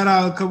 to shout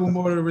out a couple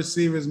more of the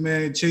receivers,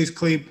 man. Chase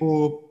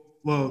Claypool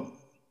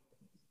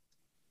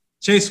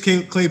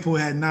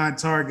had 9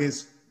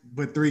 targets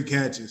but 3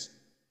 catches.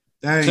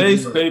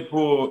 Chase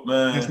Claypool,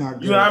 man. That's not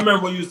good. I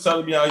remember when you was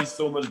telling me how he's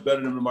so much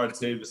better than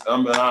Martavis.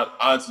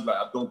 Honestly, like,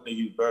 I don't think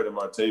he's better than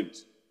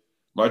Martavis.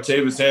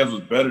 Martavis' hands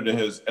was better than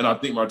his, and I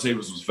think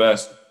Martavis was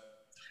faster.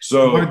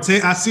 So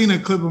I seen a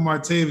clip of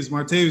Martavis.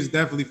 Martavis is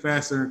definitely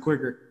faster and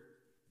quicker.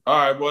 All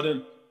right, well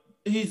then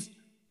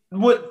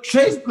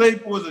Chase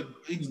Claypool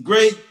he's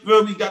great.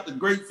 Feel me? He got the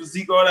great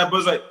physique, all that, but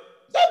it's like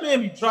that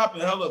man be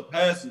dropping hella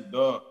passes,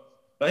 dog.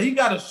 Like, he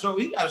gotta show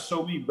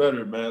me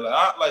better, man.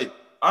 Like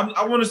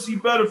I want to see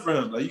better for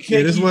him. Like, you can't.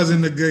 Yeah, this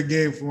wasn't a good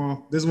game for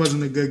him. This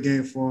wasn't a good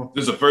game for him.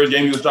 This is the first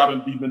game he was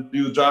dropping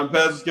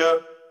passes,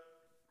 Kev?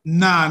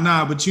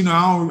 Nah, but I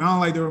don't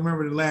like to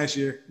remember the last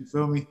year. You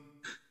feel me?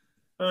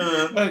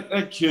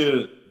 That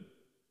kid.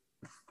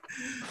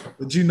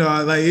 But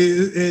like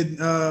it's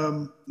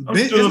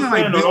not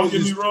like Ben was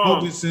just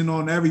focusing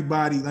on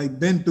everybody. Like,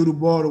 Ben threw the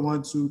ball to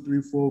 1, 2,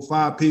 3, 4,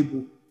 5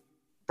 people.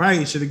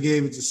 Probably should have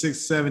gave it to 6,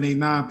 7, 8,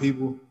 9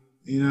 people.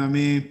 You know what I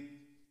mean?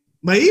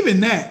 But even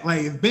that,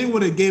 like, if Ben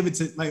would have gave it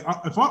to, like,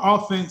 if our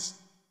offense,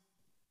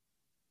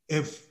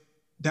 if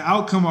the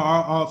outcome of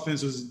our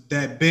offense was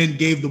that Ben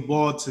gave the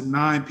ball to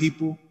 9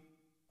 people,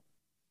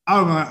 I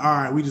would be like, all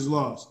right, we just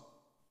lost.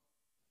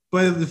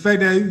 But the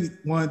fact that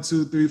 1,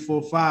 2, 3,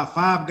 4,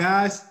 5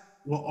 guys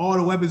with all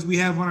the weapons we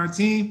have on our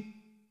team.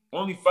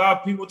 Only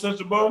 5 people touch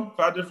the ball?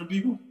 5 different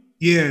people?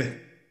 Yeah.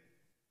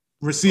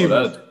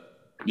 Receivers.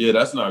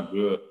 That's not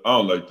good. I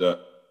don't like that.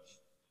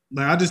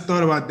 Like, I just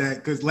thought about that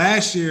because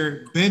last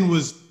year Ben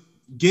was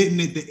getting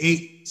it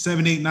to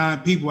 7, 8, 9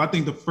 people. I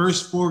think the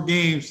first 4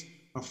 games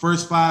or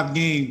first 5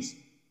 games,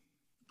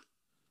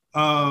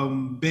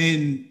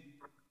 Ben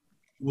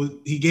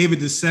he gave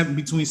it to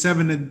between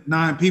 7 and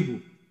 9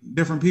 people,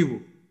 different people.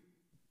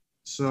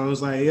 So it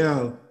was like,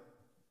 yo,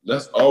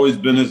 That's always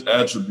been his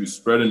attribute,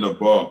 spreading the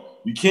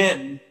ball. You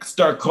can't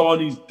start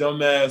calling these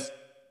dumbass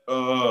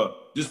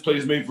this play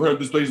is made for him,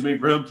 this play is made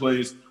for him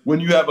plays when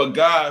you have a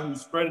guy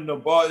who's spreading the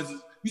ball.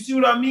 You see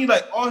what I mean?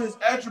 Like all his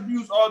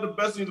attributes, all the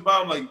best things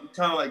about him, like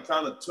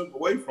kind of took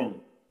away from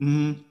him.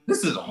 Mm-hmm.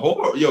 This is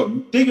horrible.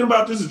 Yo, thinking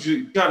about this is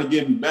kind of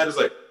getting me mad. It's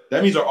like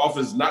that means our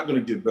offense is not going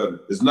to get better.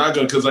 It's not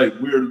going to because like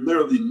we're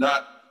literally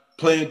not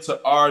playing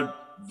to our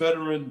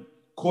veteran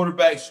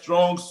quarterback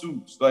strong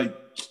suits. Like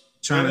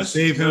trying to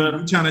save him.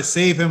 We're trying to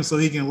save him so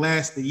he can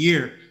last the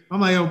year.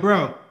 I'm like, yo,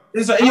 bro.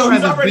 It's like, yo,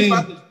 he's already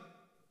about to.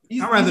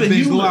 I'd rather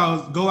Ben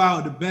go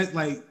out the best,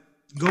 like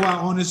go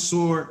out on his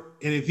sword,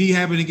 and if he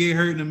happened to get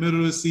hurt in the middle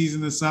of the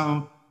season or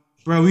something,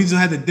 bro, we just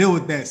had to deal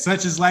with that.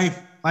 Such is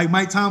life, like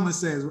Mike Tomlin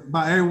says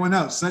about everyone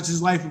else. Such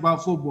is life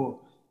about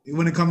football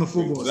when it comes to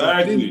football.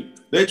 Exactly.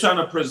 So, they're trying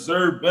to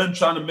preserve Ben,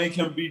 trying to make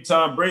him be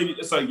Tom Brady.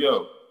 It's like,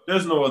 yo,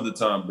 there's no other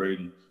Tom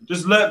Brady.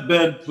 Just let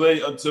Ben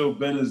play until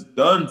Ben is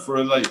done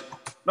for like.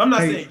 I'm not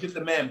saying get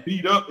the man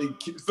beat up and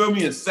feel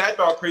me and sacked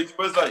all crazy,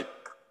 but it's like.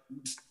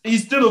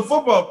 He's still a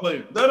football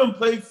player. Let him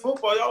play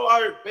football. Y'all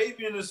are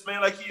babying this man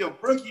like he a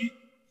rookie.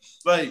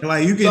 Like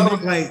you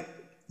can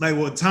like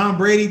what Tom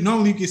Brady.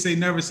 Normally you can say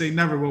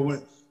never,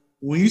 but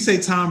when you say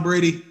Tom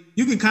Brady,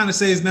 you can kind of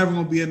say it's never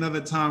gonna be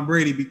another Tom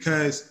Brady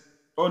because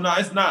no,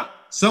 it's not.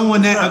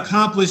 Someone that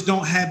accomplished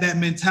don't have that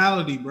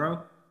mentality,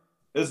 bro.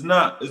 It's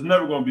not. It's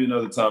never gonna be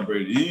another Tom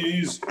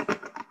Brady.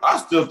 I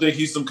still think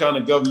he's some kind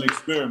of government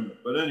experiment.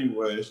 But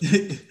anyway,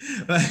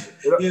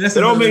 it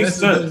don't make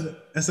sense.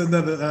 That's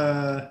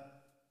another.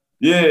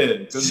 Yeah,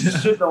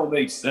 because shit don't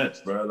make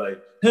sense, bro.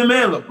 Like him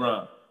and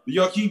LeBron, but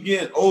y'all keep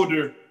getting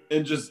older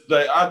and just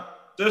like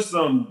there's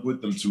something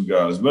with them two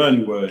guys. But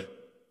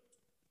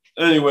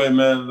anyway,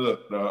 man,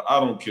 look, I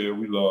don't care.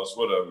 We lost,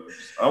 whatever.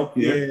 I don't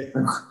care.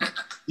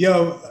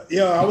 Yeah.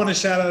 Yo, I want to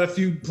shout out a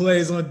few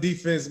plays on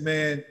defense,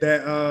 man,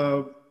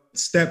 that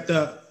stepped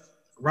up.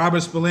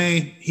 Robert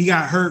Spillane, he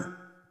got hurt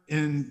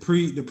in the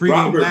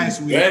pregame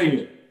last week.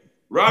 Banging.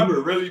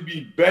 Robert really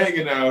be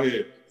banging out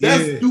here. That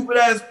stupid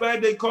ass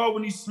flag they called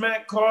when he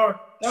smacked Carr,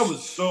 that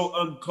was so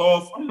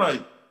uncalled for. I'm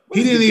like,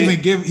 he didn't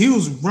even he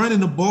was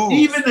running the ball.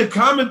 Even the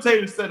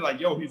commentator said, like,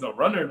 yo, he's a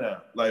runner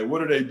now. Like,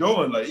 what are they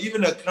doing? Like,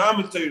 even the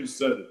commentator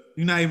said it.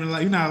 You're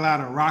not allowed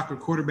to rock a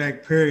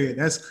quarterback, period.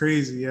 That's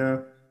crazy,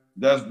 yo.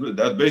 That's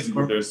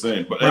basically what they're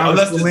saying. But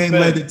unless it's Ben.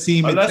 Led the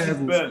team unless it's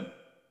Ben.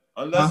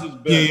 Unless it's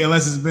Ben. Yeah,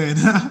 unless it's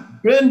Ben.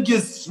 Ben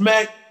gets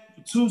smacked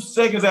 2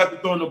 seconds after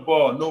throwing the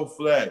ball, no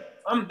flag.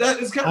 That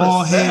is kind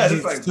of sad.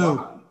 It's like,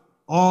 wow.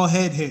 All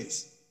head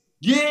hits.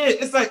 Yeah,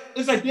 it's like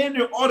they're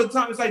there all the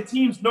time. It's like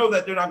teams know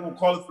that they're not going to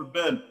call it for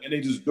Ben, and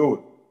they just do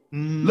it.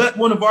 Let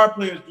one of our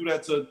players do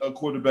that to a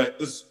quarterback.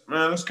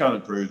 That's kind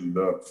of crazy,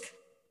 dog.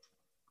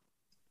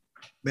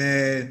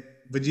 Man,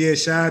 but yeah,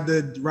 shout out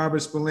to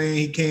Robert Spillane.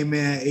 He came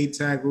in at 8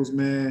 tackles,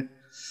 man.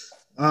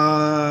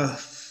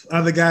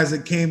 Other guys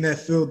that came that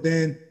filled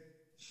in.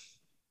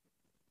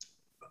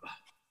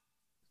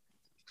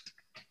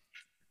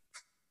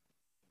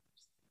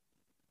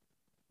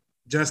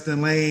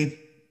 Justin Lane,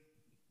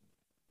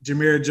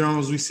 Jameer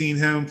Jones, we seen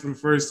him for the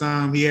first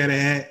time. He had a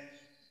hat.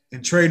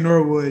 And Trey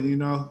Norwood,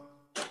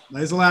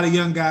 there's a lot of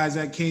young guys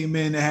that came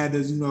in that had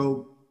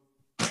to,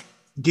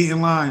 get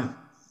in line.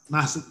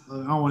 I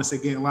don't want to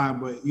say get in line,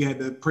 but you had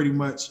to pretty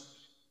much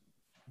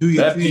do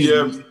your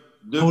thing.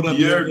 Hold up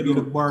your end of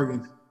the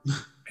bargain.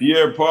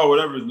 Pierre Paul,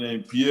 whatever his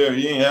name, Pierre,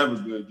 he ain't have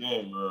a good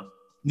game, bro.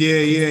 Yeah.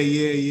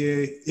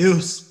 It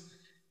was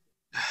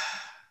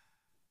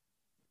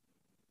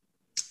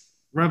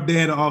rough day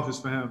at the office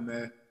for him,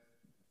 man.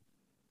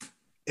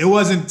 It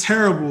wasn't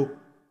terrible.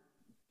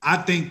 I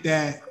think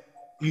that,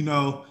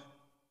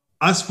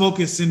 us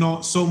focusing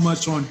on so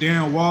much on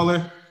Darren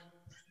Waller,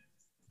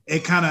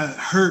 it kind of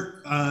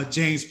hurt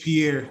James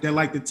Pierre that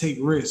like to take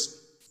risks.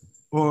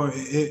 Or,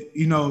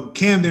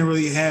 Cam didn't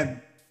really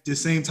have the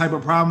same type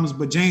of problems,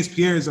 but James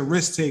Pierre is a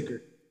risk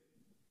taker.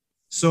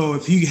 So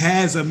if he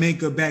has a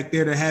Minkah back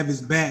there to have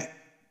his back,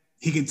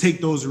 he can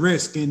take those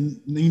risks and,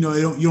 you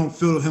don't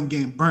feel him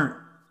getting burnt.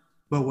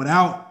 But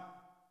without,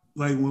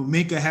 when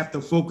Minkah have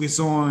to focus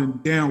on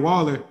Darren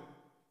Waller,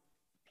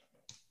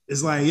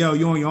 it's like, yo,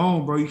 you're on your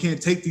own, bro. You can't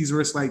take these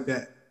risks like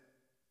that.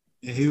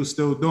 And he was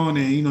still doing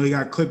it. He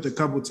got clipped a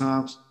couple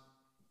times.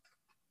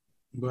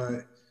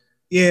 But,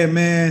 yeah,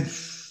 man,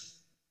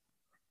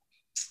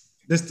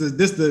 this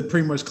to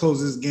pretty much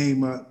close this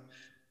game up.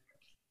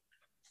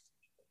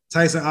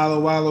 Tyson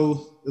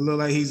Alualu, it looked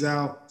like he's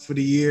out for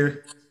the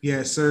year. He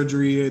had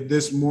surgery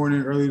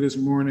early this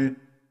morning.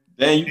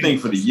 Dang, you think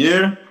for the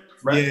year?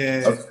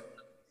 Yeah.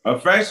 A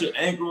fractured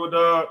ankle,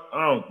 dog?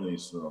 I don't think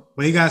so.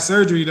 But he got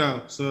surgery,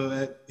 though, so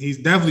that he's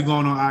definitely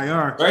going on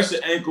IR.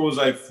 Fractured ankle was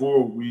like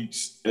 4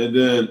 weeks, and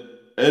then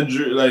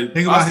injury,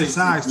 think about his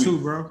size, too,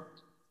 bro.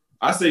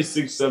 I say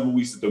 6-7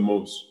 weeks at the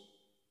most.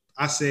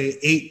 I say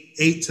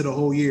eight to the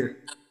whole year.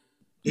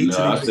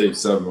 I say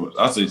 7.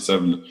 I say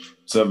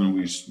 7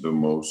 weeks the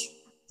most.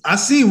 I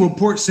seen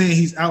reports saying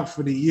he's out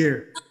for the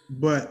year,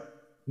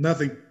 but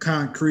nothing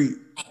concrete.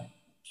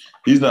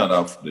 He's not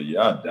out for the year.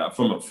 I doubt.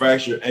 From a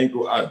fractured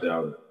ankle, I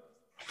doubt it.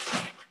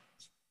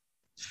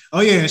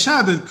 Oh yeah,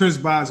 shout out to Chris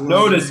Boswell.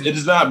 Notice it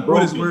is not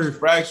broken. It's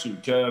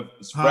fractured, Kev.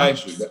 It's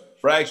fractured.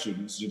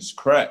 Fractured. It's just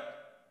cracked.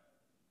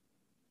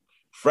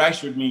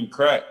 Fractured means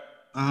cracked.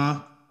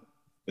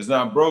 It's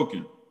not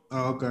broken.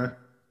 Oh, okay.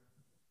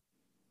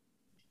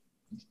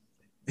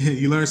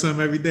 You learn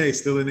something every day,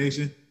 Still a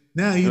Nation.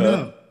 Now you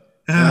know.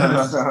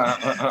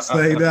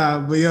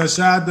 But yo,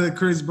 shout out to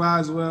Chris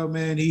Boswell,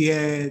 man. He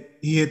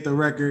hit the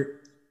record.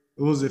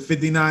 What was it,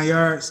 59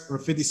 yards or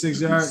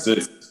 56 yards?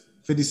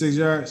 56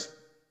 yards.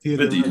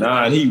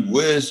 59. He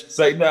wished. It's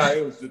like, nah,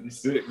 it was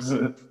 56.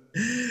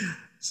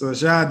 So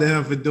shout out to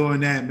him for doing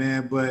that,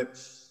 man. But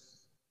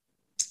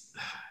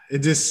it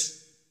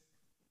just,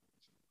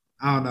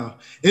 I don't know.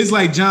 It's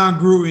like John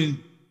Gruden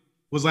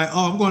was like,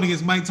 oh, I'm going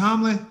against Mike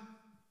Tomlin.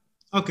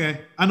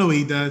 Okay, I know what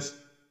he does.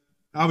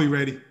 I'll be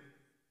ready.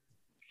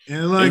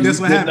 And look, that's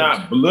what happened.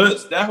 Not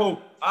blitz. That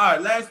whole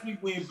last week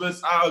we ain't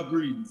blitz. I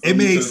agree. It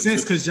made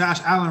sense because Josh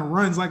Allen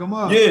runs like a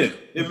mother. Yeah,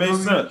 it made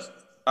sense.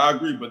 I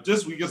agree. But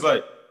this week it's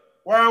like,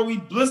 why aren't we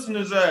blitzing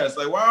his ass?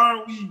 Like, why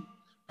aren't we?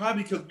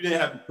 Probably because we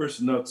didn't have the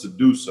personnel to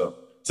do so,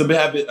 to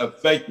have it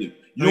effective.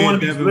 You don't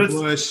want to be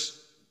blitzing.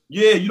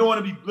 Yeah, you don't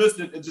want to be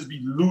blitzing and just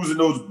be losing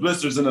those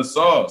blisters in the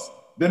sauce.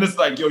 Then it's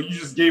like, yo, you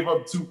just gave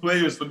up 2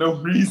 players for no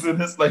reason.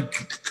 It's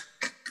like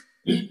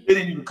it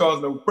didn't even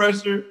cause no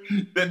pressure.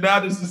 Then now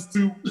there's just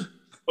 2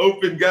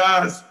 open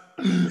guys.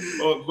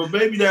 But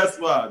maybe that's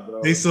why,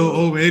 bro. They so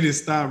open, they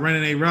just start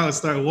running their route,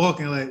 start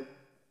walking like.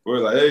 We're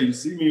like, hey, you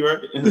see me, right?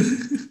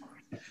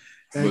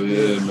 But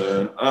yeah,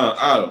 man.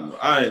 I don't know.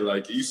 I ain't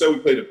like it. You said we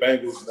play the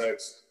Bengals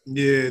next.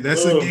 Yeah,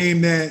 that's a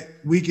game that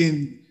we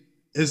can.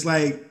 It's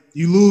like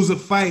you lose a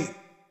fight,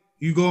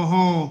 you go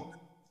home,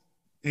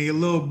 and your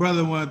little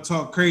brother want to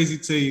talk crazy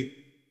to you.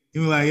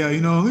 You're like, yo,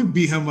 let me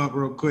beat him up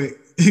real quick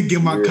and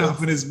get my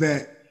confidence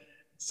back.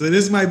 So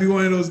this might be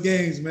one of those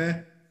games,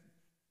 man.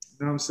 You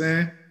know what I'm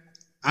saying?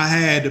 I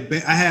had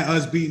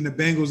us beating the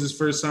Bengals this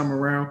first time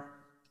around.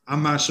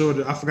 I'm not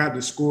sure. I forgot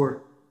the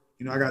score.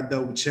 I got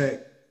double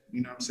checked.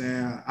 You know what I'm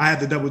saying? I had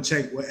to double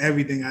check with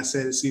everything I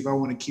said to see if I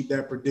want to keep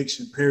that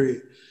prediction,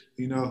 period.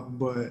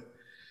 But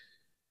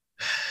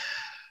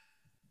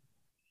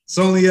it's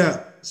only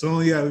up. It's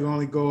only up. We can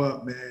only go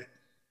up, man.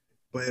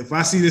 But if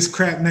I see this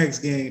crap next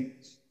game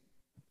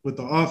with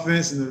the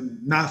offense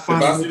and not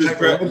finding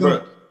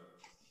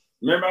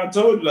remember I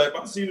told you, like,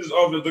 if I see this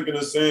offense looking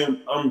the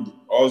same, I'm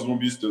always going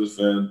to be a Steelers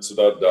fan till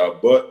I die.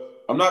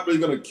 But I'm not really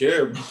going to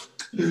care.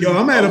 Yo,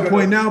 I'm at a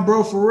point now,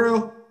 bro, for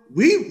real.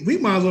 We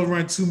might as well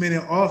run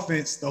 2-minute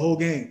offense the whole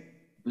game.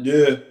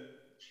 Yeah.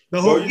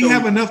 We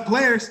have enough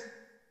players.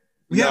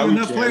 We have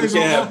enough players on offense. We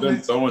can't have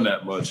them throwing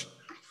that much.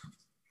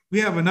 We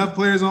have enough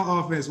players on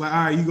offense. Like,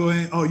 all right, you go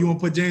in. Oh, you want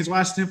to put James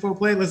Washington for a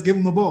play? Let's give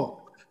him the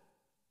ball.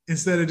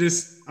 Instead of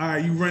just, all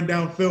right, you run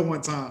downfield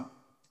one time.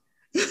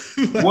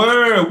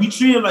 Word. We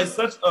treat him like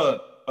such a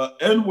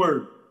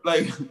N-word.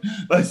 Like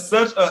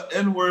such a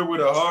N-word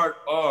with a hard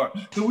R.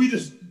 So we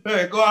just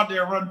go out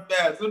there and run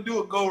fast. Let's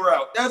do a go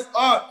route. That's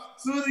all.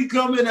 As soon as he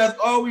come in, that's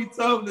all we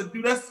tell him to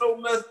do. That's so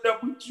messed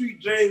up. We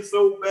treat James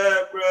so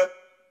bad, bro.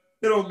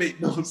 It don't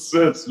make no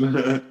sense,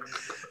 man.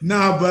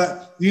 Nah,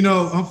 but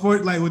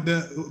unfortunately, like with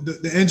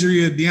the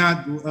injury of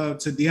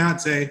to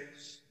Deontay,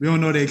 we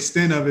don't know the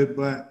extent of it,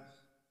 but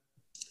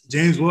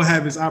James will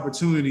have his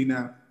opportunity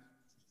now.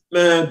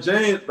 Man,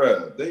 James,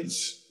 bro,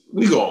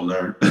 we gonna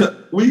learn.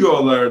 We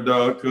gonna learn,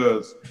 dog.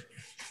 Cause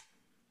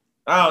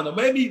I don't know.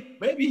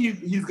 Maybe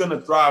he's gonna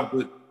thrive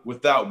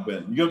without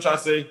Ben. You know what I'm trying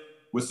to say?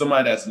 With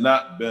somebody that's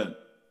not Ben.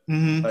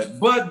 Mm-hmm. Like,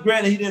 but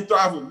granted, he didn't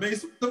thrive with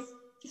Mason. What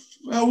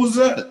the hell was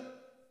that?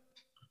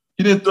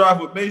 He didn't thrive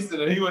with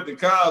Mason, and he went to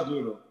college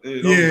with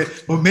him. Yeah,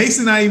 but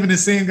Mason not even the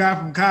same guy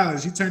from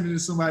college. He turned into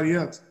somebody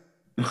else.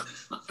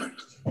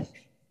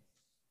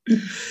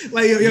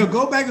 Like, yo,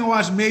 go back and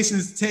watch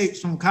Mason's tapes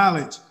from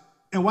college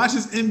and watch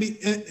his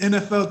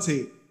NFL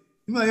tape.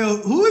 You're like, yo,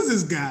 who is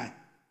this guy?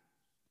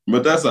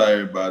 But that's how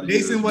everybody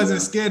Mason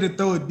wasn't scared to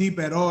throw it deep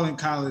at all in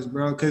college,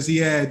 bro, because he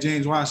had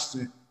James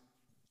Washington.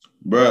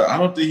 Bro, I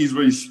don't think he's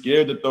really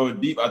scared to throw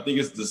it deep. I think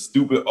it's the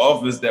stupid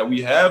offense that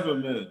we have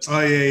him in. Oh,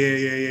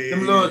 yeah.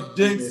 Them little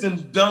dinks and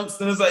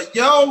dunks, and it's like,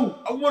 yo,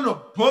 I want to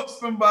punch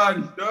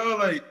somebody, dog.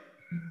 Like,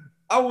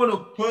 I want to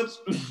punch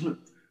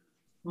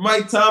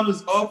Mike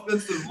Thomas'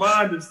 offensive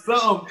mind or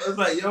something. It's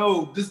like,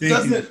 yo, this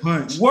doesn't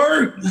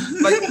work.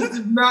 Like, this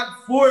is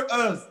not for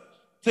us.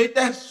 Take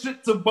that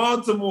shit to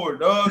Baltimore,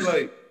 dog.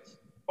 Like,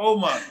 oh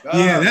my God.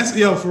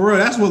 Yeah, for real.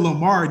 That's what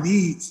Lamar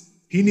needs.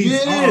 He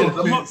needs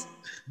offense.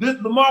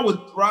 Lamar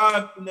would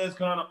thrive in this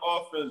kind of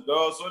offense,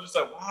 dog. So it's just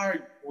like, why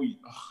are we?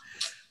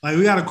 Like,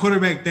 we got a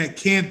quarterback that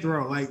can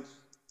throw. Like,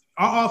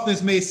 our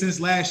offense made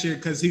sense last year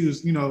because he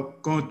was,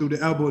 going through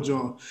the elbow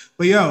joint.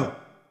 But, yo,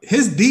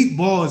 his deep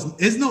ball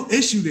is no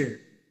issue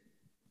there.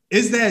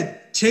 It's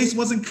that Chase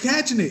wasn't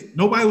catching it.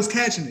 Nobody was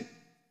catching it.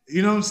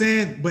 You know what I'm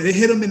saying? But it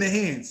hit him in the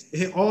hands. It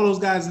hit all those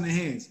guys in the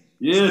hands.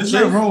 Yeah, so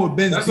Chase, wrong with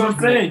Ben's. That's what I'm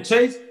saying.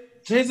 Chase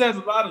has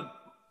a lot of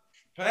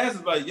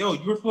passes, like, yo,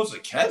 you were supposed to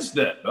catch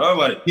that, dog.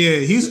 Like, yeah,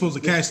 he's supposed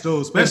to catch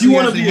those, especially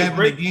after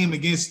having a game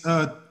against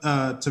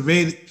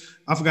Tavade.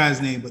 I forgot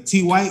his name, but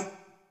T. White.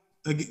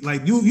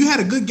 Like you had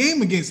a good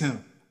game against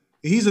him.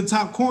 He's a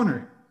top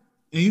corner,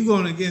 and you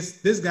going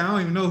against this guy. I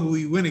don't even know who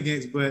he went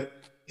against, but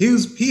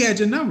he had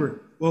your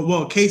number.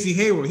 Well, Casey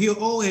Hayward, he an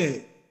old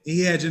head.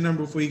 He had your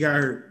number before he got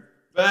hurt.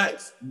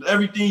 Facts.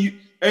 Everything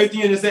in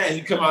his hand,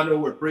 he come out of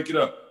nowhere, break it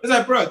up. It's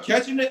like, bro,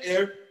 catch in the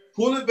air,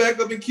 pull it back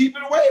up, and keep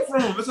it away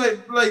from him. It's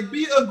like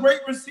be a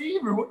great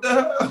receiver. What the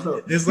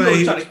hell? It's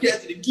like trying to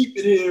catch it and keep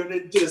it here, and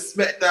then just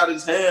smacked out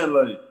his hand.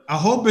 Like, I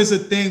hope it's a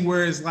thing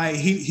where it's like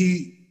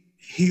he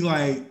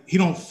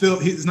don't feel.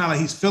 It's not like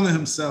he's feeling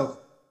himself,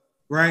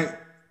 right?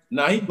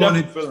 Nah, he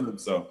definitely feeling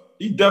himself.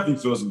 He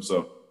definitely feels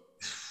himself.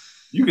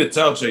 You can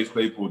tell Chase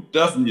Claypool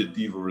definitely a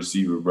diva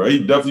receiver, bro. He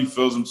definitely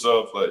feels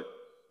himself. Like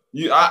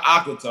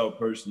I could tell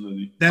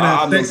personally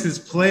that affects his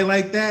play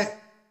like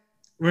that.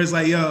 Where it's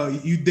like, yo,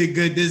 you did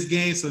good this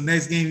game, so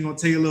next game you're gonna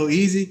take it a little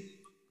easy.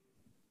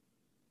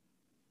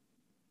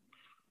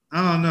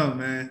 I don't know,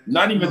 man.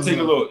 Not even take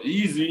it a little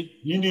easy.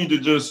 You need to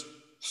just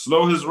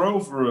slow his roll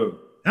for real.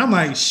 And I'm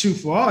like, shoot,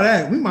 for all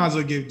that, we might as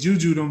well give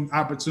Juju them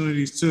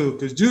opportunities too,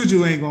 because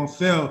Juju ain't gonna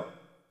fail.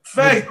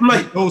 Fact,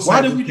 like,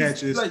 why did we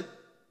catches?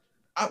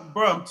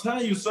 Bro, I'm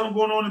telling you, something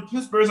going on in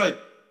Pittsburgh. It's like,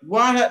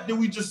 why did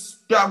we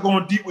just stop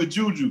going deep with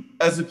Juju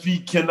as if he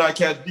cannot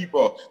catch deep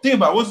ball? Think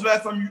about it. When was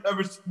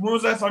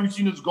the last time you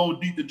seen us go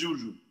deep to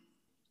Juju?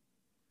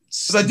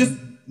 It's like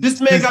this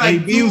man got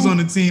like he was on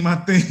the team, I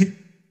think.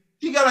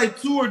 He got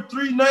like 2 or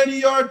 3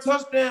 90-yard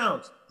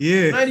touchdowns.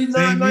 Yeah.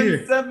 99,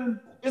 97.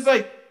 It's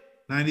like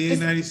 98,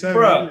 97.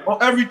 Bro,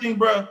 on everything,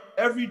 bro.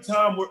 Every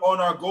time we're on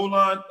our goal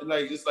line, and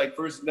like it's like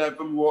first snap,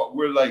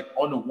 we're like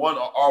on the one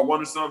or R1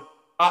 or something.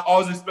 I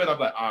always expect, I'm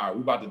like, all right,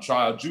 we're about to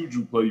try a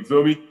Juju play, you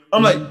feel me?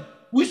 I'm like,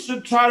 we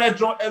should try that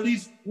joint at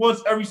least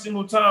once every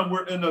single time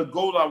we're in a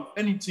goal line with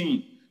any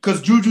team.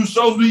 Because Juju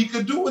shows what he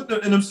could do with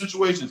them in them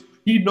situations.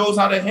 He knows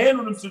how to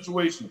handle them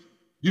situations.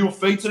 He'll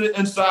fake to the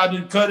inside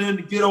and cut in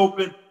to get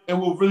open,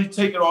 and we'll really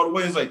take it all the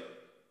way. It's like,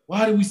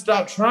 why did we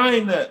stop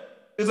trying that?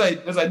 It's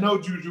like no,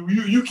 Juju,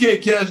 you can't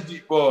catch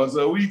deep balls.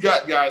 So we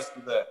got guys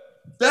for that.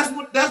 That's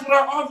what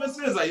our offense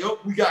is. Like, yo,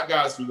 we got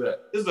guys for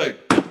that. It's like,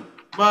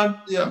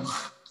 man, yeah.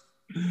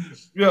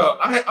 Yo,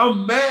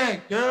 I'm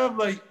mad, Kev.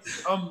 Like,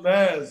 I'm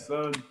mad,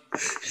 son.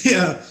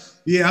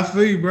 Yeah, I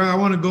feel you, bro. I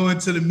want to go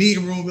into the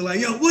meeting room and be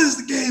like, yo, what is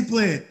the game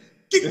plan?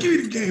 Give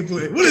me the game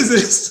plan. What is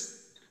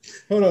this?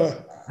 Hold on.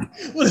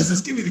 What is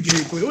this? Give me the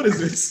game plan. What is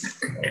this?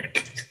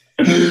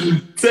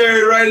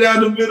 Terry right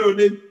down the middle of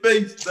their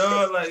face,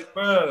 dog. Like,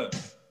 bro.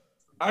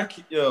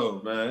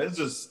 Man, it's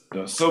just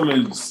so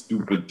many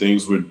stupid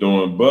things we're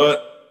doing,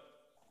 but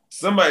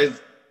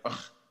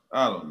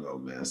I don't know,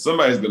 man.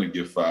 Somebody's gonna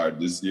get fired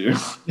this year.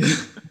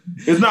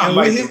 It's not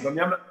Mike.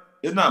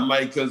 It's not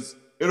Mike because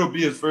it'll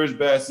be his first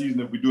bad season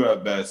if we do have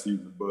a bad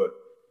season. But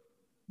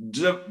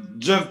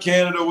Jeff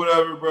Canada,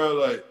 whatever, bro.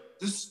 Like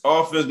this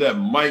offense that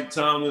Mike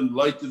Tomlin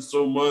liked it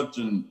so much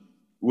and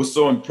was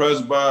so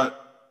impressed by it.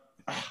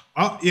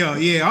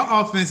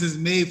 Our offense is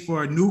made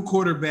for a new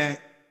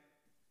quarterback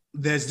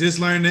that's just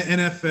learned the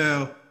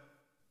NFL,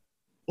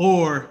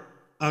 or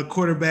a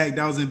quarterback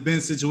that was in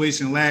Ben's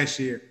situation last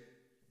year.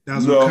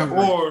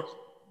 Or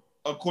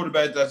a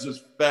quarterback that's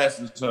just fast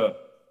as tough.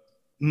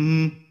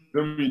 Mm-hmm.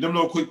 Feel me? Them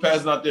little quick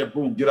passes out there,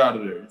 boom, get out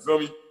of there. You feel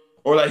me?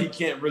 Or like he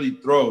can't really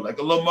throw, like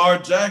a Lamar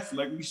Jackson,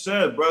 like we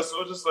said, bro.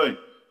 So it's just like,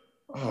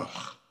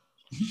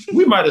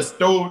 we might have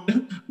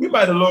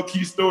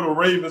low-key stole the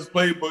Ravens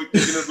playbook thinking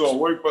it's gonna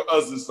work for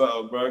us or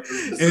something, bro.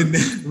 And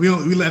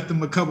we left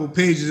them a couple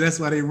pages. That's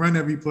why they run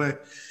every play.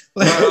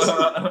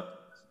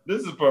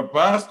 This is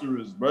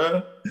preposterous,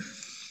 bro.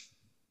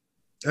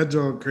 That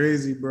drove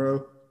crazy,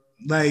 bro.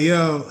 Like,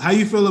 yo, how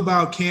you feel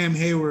about Cam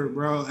Hayward,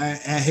 bro?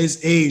 At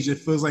his age, it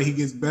feels like he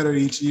gets better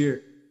each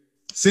year.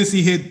 Since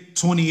he hit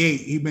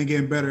 28, he's been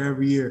getting better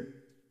every year.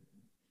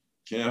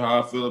 Cam, how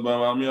I feel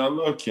about him? I mean, I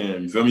love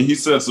Cam. You feel me? He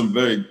said something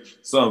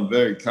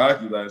very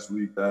cocky last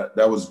week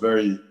that was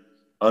very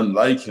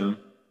unlike him.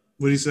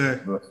 What did he say?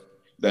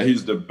 That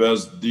he's the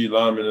best D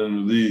lineman in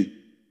the league.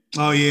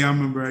 Oh yeah, I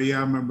remember.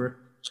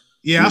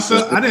 Yeah,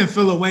 I didn't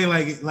feel a way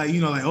like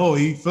oh,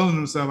 he feeling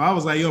himself. I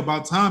was like, yo,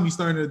 about time you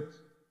starting to,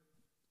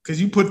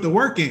 because you put the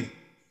work in.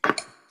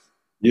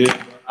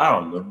 Yeah, I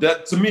don't know.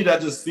 That to me,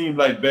 that just seemed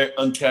like very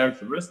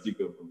uncharacteristic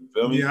of him. You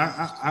feel me?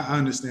 Yeah, I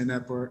understand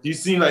that part. He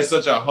seemed like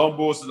such a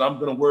humble, so I'm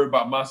gonna worry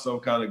about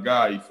myself kind of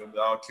guy. You feel me?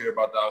 I don't care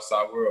about the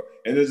outside world,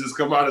 and then just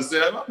come out and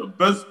say, I'm the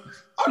best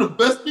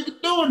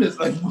nigga doing this.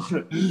 Like,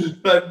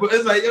 but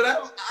it's like, yo,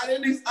 I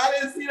didn't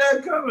see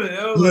that coming.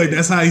 Look, like,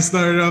 that's how he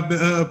started off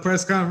the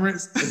press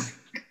conference.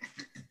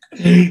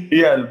 He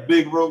had a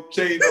big rope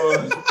chain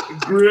on,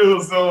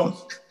 grills on.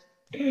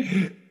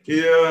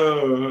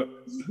 Yeah.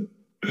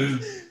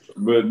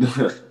 But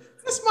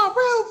that's my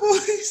real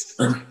voice.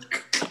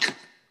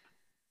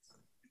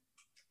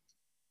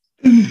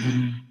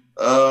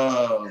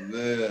 Oh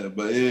man,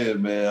 but yeah,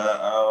 man,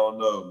 I don't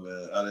know,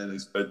 man. I didn't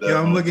expect that. Yeah,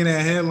 I'm looking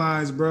at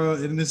headlines, bro,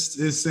 and this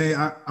is saying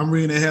I'm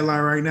reading a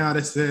headline right now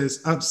that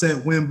says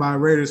upset win by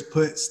Raiders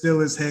put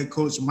Steelers head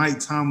coach Mike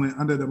Tomlin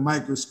under the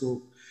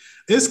microscope.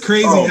 It's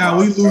crazy how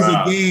we lose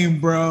a game,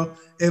 bro,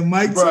 and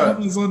Mike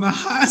Tomlin's on the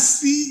hot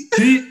seat.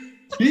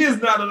 He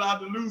is not allowed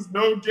to lose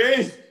no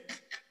game.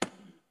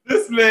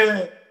 This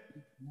man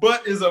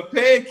butt is a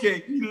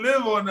pancake. He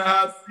live on the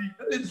hot seat.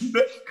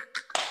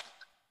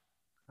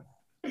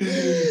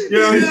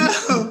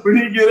 When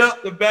he get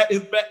up, his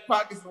back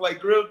pockets are like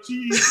grilled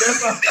cheese.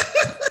 That's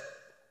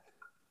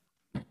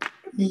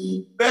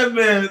that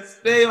man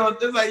stay on.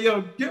 It's like,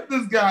 yo, give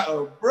this guy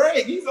a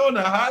break. He's on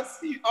the hot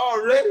seat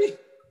already.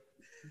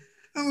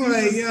 I'm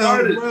like,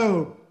 yo,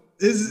 bro.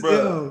 This is,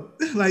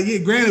 like, yeah,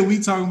 granted, we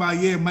talking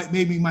about,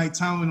 maybe Mike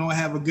Tomlin don't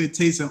have a good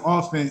taste in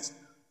offense,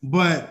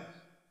 but,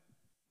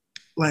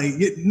 like,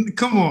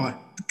 come on.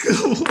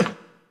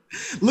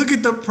 Look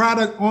at the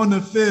product on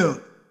the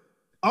field.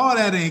 All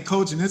that ain't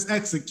coaching. It's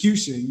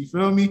execution. You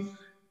feel me?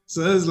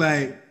 So it's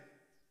like,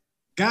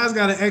 guys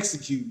got to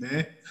execute,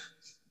 man.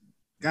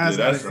 Guys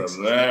that's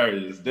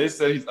hilarious. They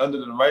said he's under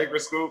the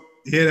microscope?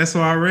 Yeah, that's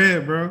what I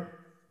read, bro.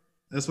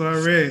 That's what I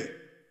read.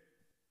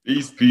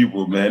 These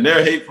people, man,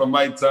 their hate for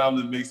Mike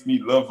Tomlin makes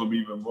me love him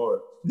even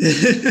more.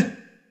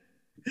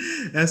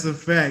 That's a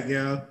fact,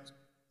 yo.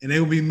 And they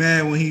will be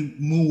mad when he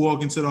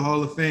moonwalk into the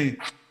Hall of Fame.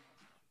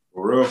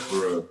 For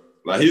real.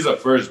 Like, he's a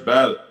first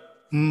ballot.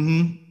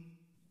 Mm-hmm.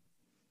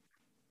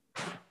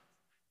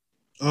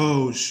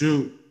 Oh,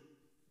 shoot.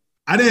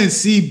 I didn't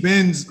see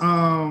Ben's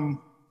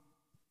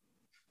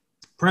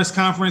press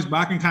conference, but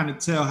I can kind of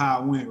tell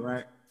how it went,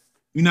 right?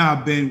 You know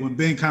how when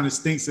Ben kind of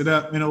stinks it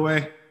up in a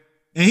way.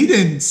 And he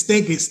didn't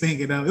stink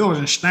it up. It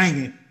wasn't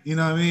stinking. You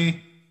know what I mean?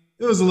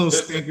 It was a little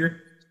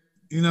stinker.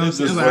 You know what I'm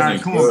saying? Like, all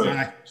right, come on,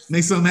 guy.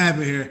 Make something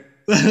happen here.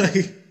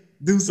 Like,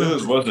 do something.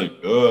 This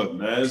wasn't good,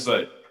 man. It's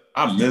like,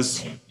 I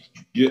miss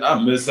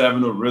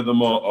having a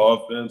rhythm on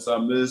offense. I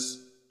miss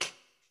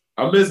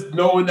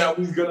knowing that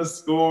we're gonna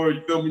score. You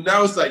feel me?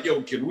 Now it's like,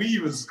 yo, can we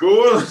even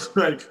score?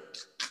 like,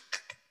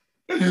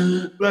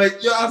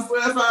 yo, I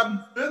swear that's how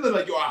I'm feeling.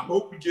 Like, yo, I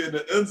hope we get in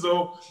the end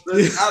zone.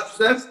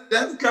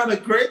 That's kind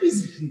of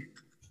crazy.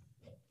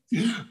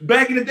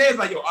 Back in the day, it's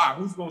like, yo, all right,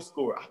 who's gonna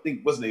score? I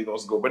think what's name gonna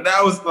score. But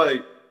now it's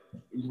like,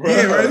 bro.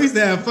 Yeah, right. We used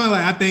to have fun.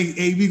 Like, I think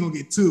AB gonna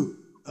get 2.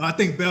 I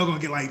think Bell gonna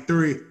get like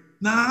 3.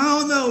 Nah, I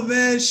don't know,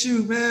 man.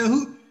 Shoot, man.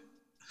 Who?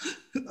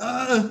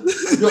 Yo,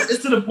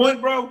 it's to the point,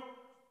 bro.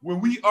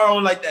 When we are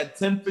on like that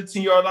 10,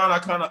 15-yard line, I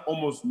kind of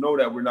almost know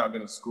that we're not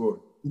gonna score.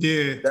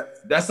 Yeah,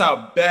 that's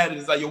how bad it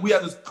is. Like, yo, we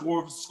have to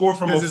score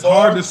from afar. It's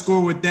hard to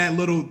score with that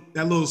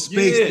little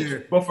space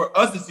there. But for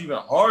us, it's even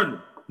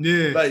harder.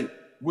 Yeah, like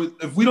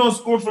if we don't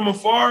score from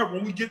afar,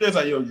 when we get there, it's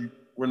like, yo,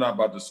 we're not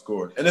about to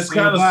score, and it's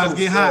kind of so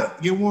get sad.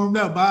 Hot, get warmed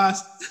up,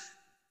 boss.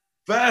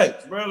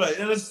 Facts, bro. Like,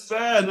 and it's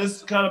sad. And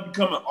it's kind of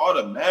becoming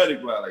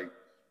automatic. Like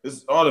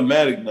it's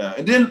automatic now.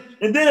 And then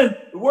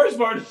the worst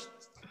part is,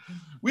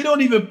 we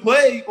don't even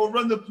play or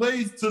run the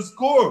plays to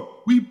score.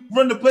 We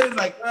run the plays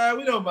like,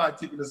 we don't mind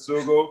taking the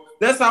field goal.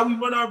 That's how we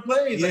run our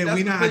plays. Yeah, like,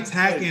 we're not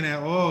attacking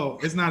at all.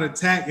 It's not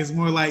attack. It's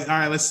more like, all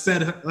right, it's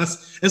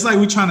like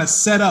we're trying to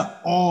set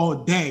up all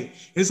day.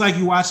 It's like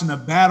you're watching a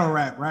battle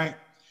rap, right?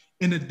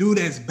 And the dude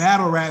that's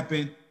battle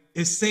rapping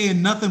is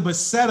saying nothing but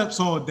setups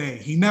all day.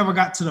 He never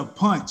got to the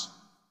punch.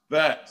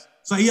 Facts.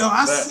 So, yo,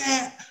 I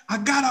said, I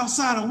got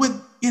outside and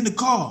went in the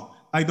car.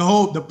 Like the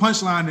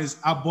punchline is,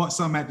 I bought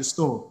something at the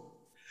store.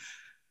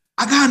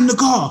 I got in the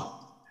car.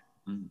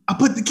 I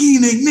put the key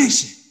in the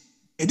ignition.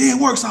 It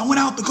didn't work, so I went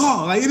out the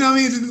car. Like, you know what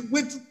I mean? Just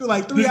went through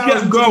like 3 hours.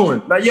 Kept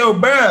going. Like, yo,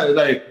 bro,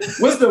 like,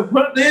 what's the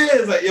point there?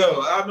 It's like,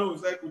 yo, I know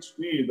exactly what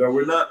you mean, though.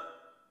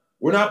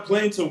 We're not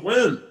playing to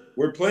win.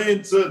 We're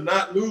playing to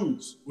not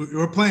lose.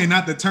 We're playing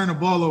not to turn the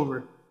ball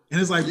over. And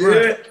it's like,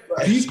 bro,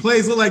 these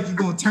plays look like you're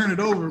going to turn it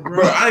over,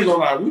 bro. Bro, I ain't gonna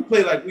lie. We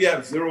play like we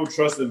have zero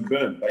trust in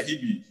Ben. Like, he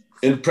be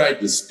in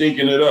practice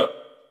stinking it up.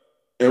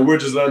 And we're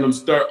just letting them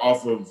start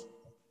off of,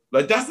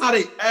 like, that's how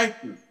they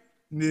acted.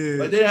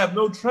 Yeah. Like, they have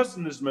no trust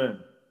in this man.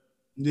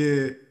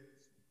 Yeah.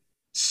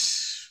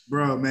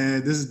 Bro,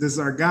 man, this is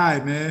our guy,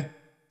 man.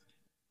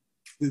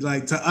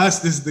 Like, to us,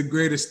 this is the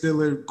greatest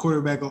Steeler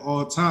quarterback of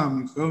all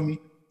time. You feel me?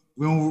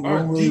 We don't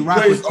really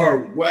rock with are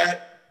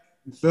whack.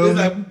 You feel it's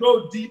me? like, we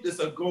go deep, it's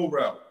a go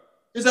route.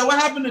 It's like, what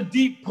happened to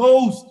deep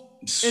post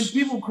and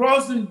people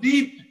crossing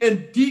deep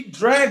and deep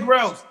drag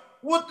routes?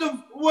 What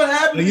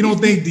happened? Like, you don't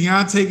think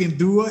Deontay can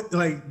do it?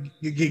 Like,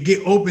 you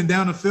get open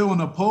down the field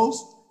on a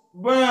post?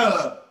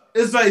 Bruh,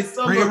 it's like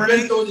someone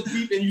bent on the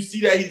deep and you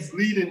see that he's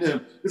leading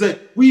him. It's like,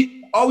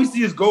 we always see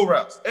his go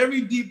routes.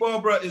 Every deep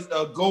ball, bruh, is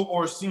a go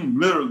or seam,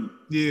 literally.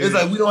 Yeah. It's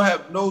like, we don't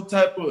have no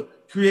type of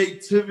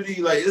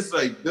creativity. Like, it's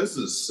like, this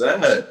is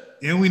sad.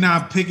 And we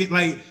not picking,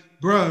 like,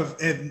 bro,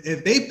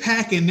 if they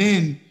packing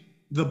in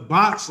the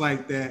box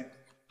like that,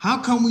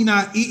 how come we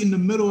not eating the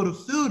middle of the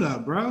field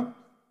up, bro?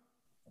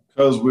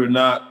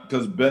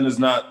 Because Ben is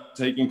not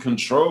taking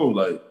control.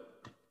 Like,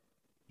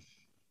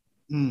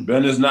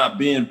 Ben is not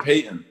being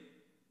Peyton.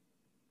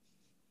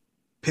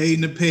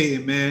 Peyton to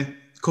Peyton, man.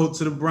 Coach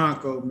to the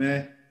Bronco,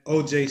 man.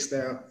 OJ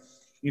style.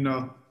 You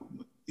know,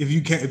 if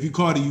you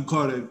caught it, you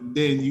caught it.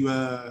 Then you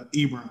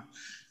Ebron.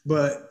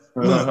 But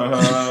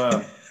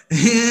look,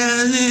 hey,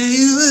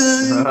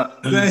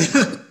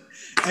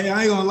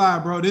 I ain't gonna lie,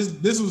 bro.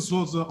 This was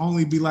supposed to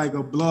only be like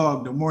a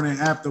blog, the morning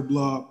after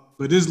blog,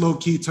 but this low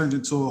key turned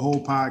into a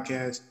whole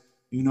podcast.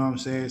 You know what I'm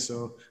saying?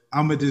 So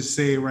I'm gonna just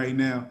say it right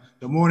now.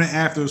 The morning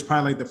after was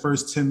probably like the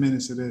first 10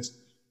 minutes of this,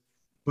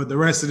 but the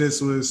rest of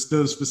this was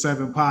Stills for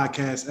Seven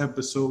podcast,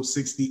 episode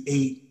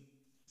 68.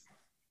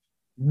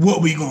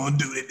 What we gonna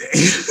do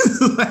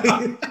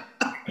today?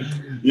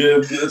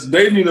 Yeah,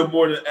 they need a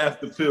morning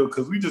after pill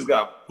because we just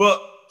got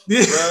fucked.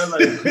 Yeah.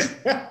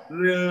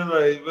 Man,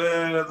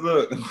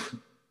 look,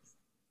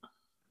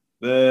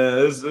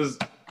 man,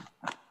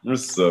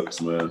 this sucks,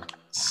 man.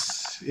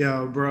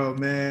 Yo, bro,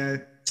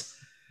 man.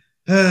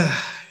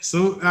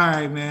 So, all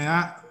right,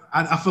 man.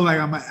 I feel like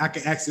I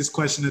can ask this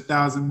question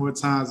 1,000 more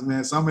times,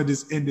 man. So I'm gonna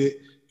just end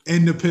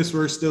the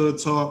Pittsburgh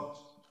Steelers talk.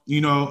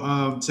 You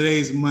know,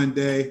 today's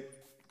Monday.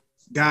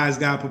 Guys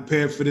got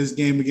prepared for this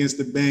game against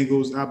the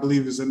Bengals. I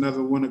believe it's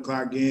another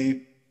 1:00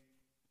 game.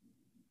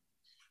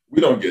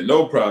 We don't get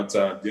no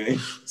primetime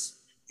games.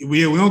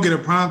 We don't get a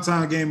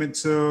primetime game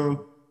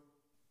until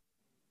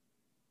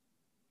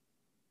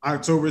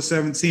October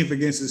 17th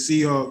against the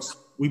Seahawks.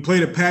 We play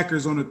the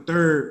Packers on the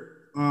 3rd,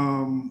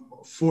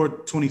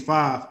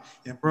 4:25.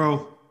 And,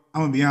 bro,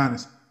 I'm going to be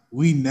honest.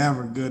 We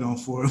never good on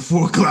 4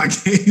 o'clock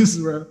games,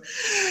 bro.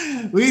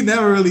 We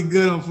never really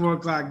good on 4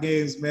 o'clock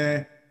games,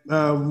 man.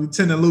 We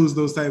tend to lose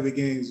those type of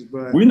games.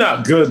 But we're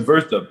not good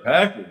versus the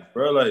Packers,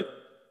 bro. Like,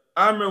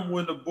 I remember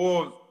when the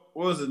Bulls,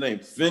 what was his name?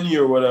 Finney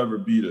or whatever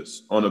beat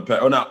us on the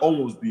pack, or not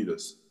almost beat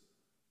us.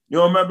 You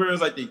don't remember? It was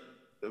like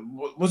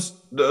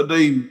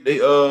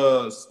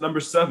number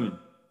 7.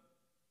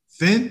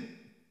 Finn?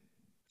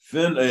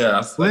 Yeah,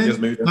 I guess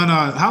maybe. No.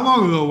 How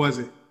long ago was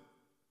it?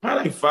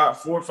 Probably like 4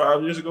 or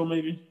 5 years ago,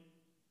 maybe.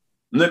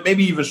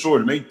 Maybe even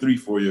shorter, maybe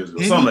 3-4 years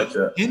ago, something like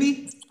that.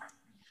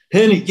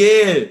 Henny,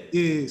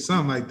 yeah,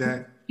 something like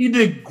that. He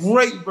did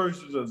great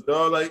versus us,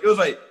 dog. Like it was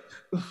like,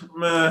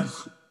 man,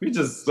 we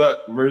just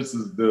suck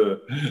versus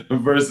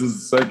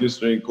second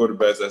string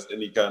quarterbacks that's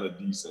any kind of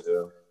decent.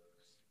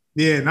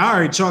 Yeah, and I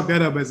already chalked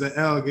that up as an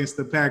L against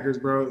the Packers,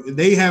 bro.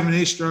 They having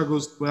their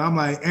struggles, but I'm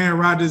like Aaron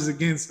Rodgers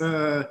against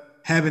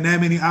having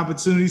that many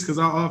opportunities because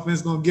our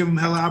offense gonna give them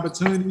hella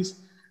opportunities.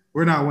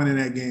 We're not winning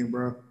that game,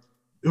 bro.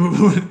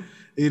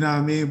 You know what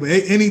I mean? But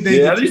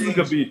anything. Yeah, at least it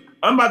could be.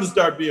 I'm about to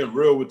start being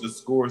real with the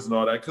scores and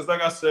all that because,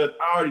 like I said,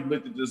 I already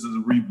looked at this as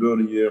a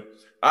rebuilding year.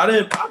 I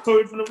told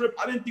you from the rip,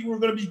 I didn't think we were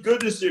going to be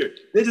good this year.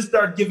 They just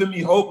started giving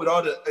me hope with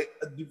all the,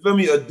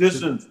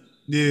 additions.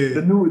 Yeah.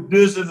 The new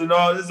additions and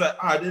all. It's like,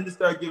 then they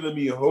start giving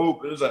me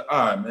hope. And it's like,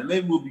 all right, man,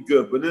 maybe we'll be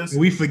good. But this.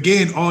 We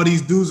forgetting all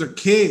these dudes are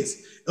kids.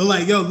 They're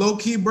like, yo, low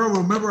key, bro,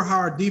 remember how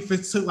our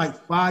defense took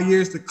like 5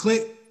 years to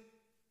click?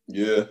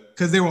 Yeah.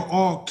 Because they were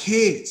all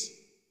kids.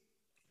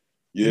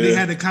 Yeah. And they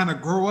had to kind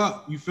of grow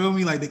up. You feel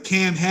me? Like the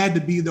Cam had to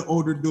be the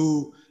older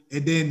dude.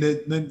 And then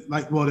at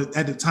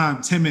the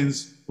time,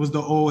 Timmons was the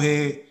old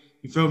head.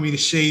 You feel me? The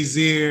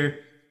Shazier,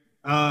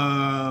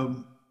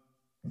 I'm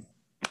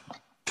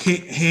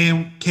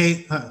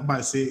about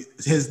to say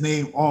his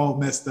name all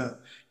messed up.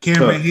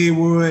 Cameron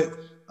Haywood,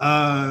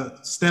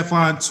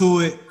 Stephon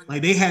Tuitt.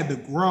 Like they had to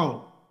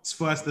grow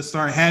for us to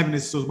start having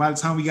this. So by the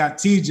time we got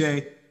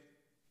TJ,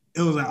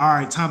 it was like, all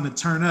right, time to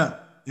turn up.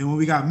 And when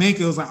we got Minkah,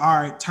 it was like,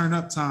 all right, turn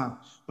up time.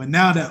 But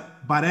now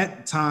that by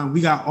that time,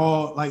 we got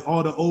all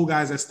the old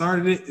guys that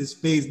started it is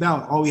phased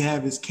out. All we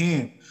have is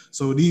Cam.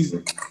 So these,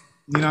 you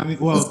know what I mean?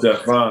 Well,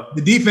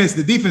 the defense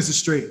is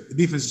straight. The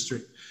defense is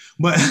straight.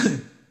 But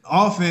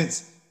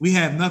offense, we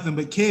have nothing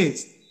but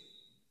kids.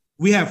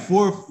 We have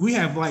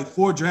like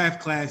 4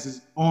 draft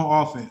classes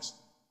on offense.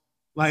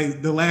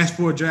 Like the last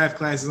 4 draft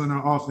classes on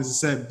our offense,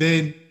 except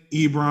Ben,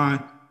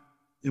 Ebron,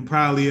 and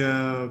probably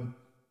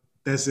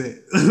that's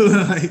it.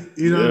 Like,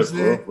 you know what I'm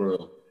saying?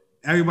 Bro.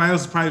 Everybody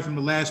else is probably from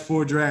the last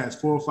 4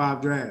 or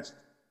 5 drafts.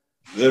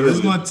 Literally. It's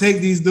gonna take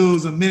these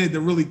dudes a minute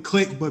to really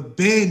click, but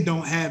Ben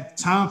don't have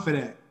time for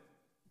that.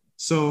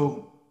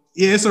 So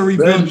yeah, it's a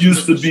rebuild. Ben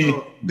used to be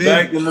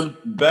back in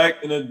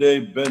the day.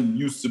 Ben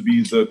used to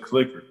be the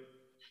clicker.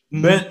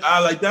 Mm-hmm. Ben,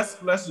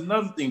 that's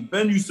another thing.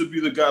 Ben used to be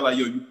the guy like,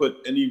 yo, you put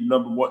any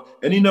number one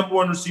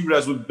receiver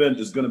that's with Ben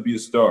is gonna be a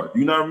star. Do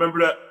you not remember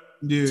that?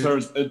 Yeah.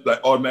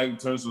 Automatically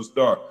turns to a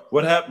star.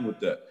 What happened with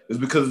that? It's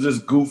because of this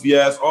goofy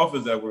ass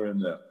offense that we're in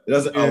now. It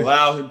doesn't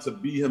allow him to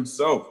be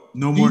himself.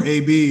 No more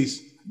ABs.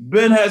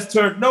 Ben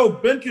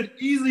could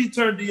easily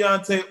turn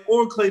Deontay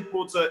or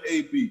Claypool to an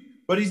AB,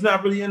 but he's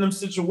not really in them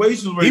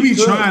situations where he be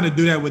trying to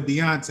do that with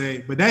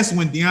Deontay, but that's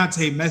when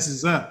Deontay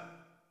messes up.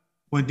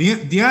 When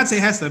Deontay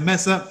has to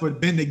mess up for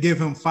Ben to give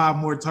him 5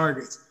 more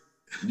targets.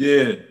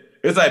 Yeah.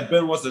 It's like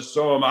Ben wants to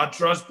show him, I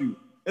trust you.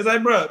 It's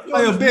like, bro,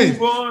 Ben.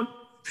 Move on.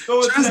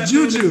 Trust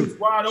Juju.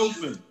 Wide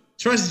open.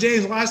 Trust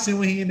James Washington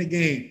when he in the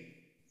game.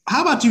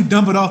 How about you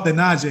dump it off to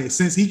Najee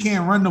since he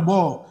can't run the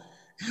ball?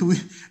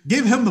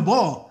 Give him the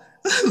ball.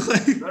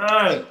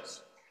 Right.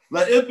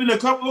 Like it's been a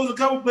couple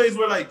plays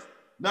where like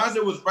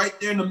Najee was right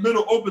there in the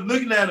middle, open,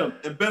 looking at him.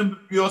 And Ben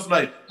was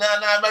like, nah,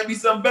 it might be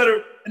something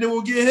better. And then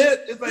we'll get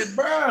hit. It's like,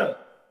 bruh,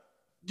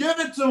 give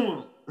it to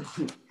him.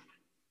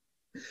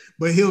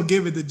 But he'll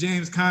give it to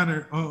James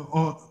Conner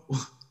on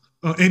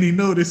any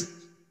notice.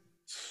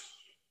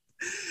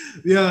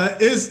 I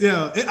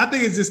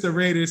think it's just the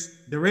Raiders.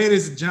 The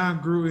Raiders,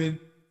 John Gruden.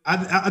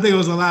 I think it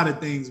was a lot of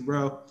things,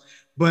 bro.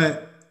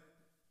 But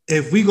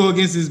if we go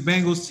against this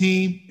Bengals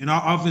team and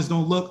our offense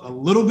don't look a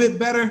little bit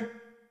better,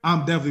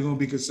 I'm definitely going to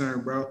be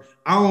concerned, bro.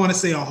 I don't want to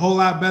say a whole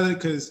lot better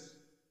because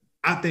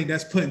I think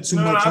that's putting too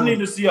much on. I need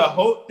to see a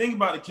whole – think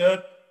about it,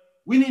 Kev.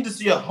 We need to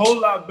see a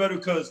whole lot better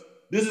because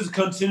this is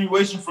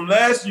continuation from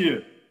last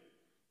year.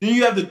 Then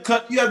you have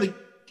to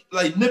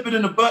like nip it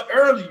in the butt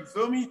early, you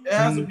feel me? It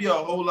has to be a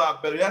whole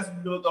lot better. It has to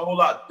be a whole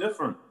lot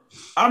different.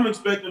 I'm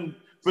expecting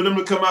for them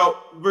to come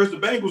out versus the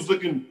Bengals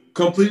looking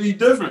completely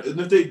different. And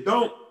if they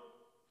don't,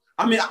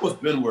 I was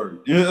been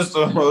worried. You know,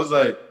 so I was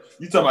like,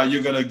 you talking about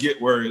you're gonna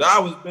get worried. I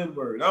was been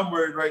worried. I'm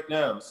worried right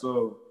now.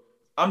 So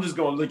I'm just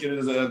gonna look at it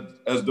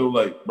as though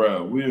like,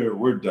 bro,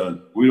 we're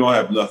done. We don't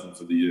have nothing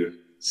for the year.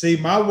 See,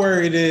 my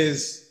worry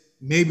is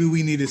maybe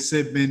we need to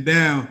sit Ben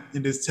down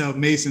and just tell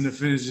Mason to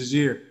finish this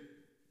year.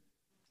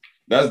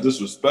 That's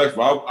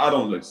disrespectful. I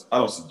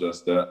don't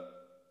suggest that.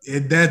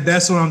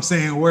 That's what I'm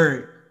saying.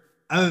 Worried.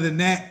 Other than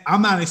that,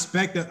 I'm not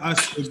expecting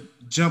us to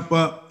jump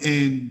up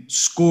and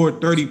score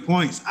 30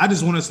 points. I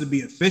just want us to be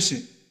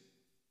efficient.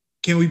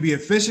 Can we be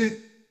efficient?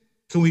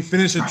 Can we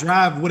finish a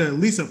drive with at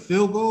least a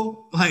field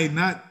goal? Like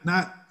not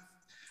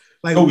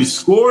like. Can we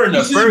score in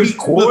the first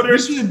quarter? We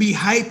shouldn't be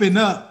hyping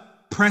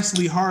up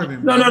Presley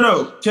Harvin.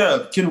 No.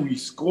 Kev, can we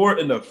score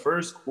in the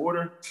first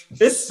quarter?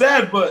 It's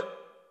sad, but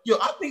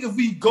I think if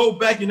we go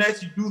back and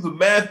actually do the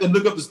math and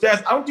look up the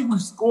stats, I don't think we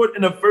scored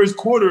in the first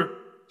quarter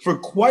for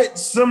quite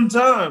some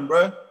time,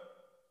 bro.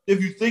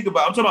 If you think about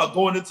it, I'm talking about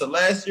going into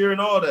last year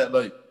and all that.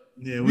 Like,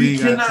 yeah, we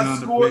ain't got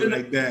time to play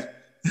like that.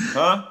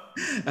 Huh?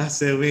 I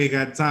said we ain't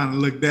got time to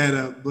look that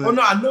up. But. Oh,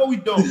 no, I know we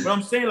don't. But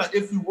I'm saying, like,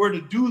 if we were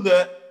to do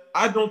that,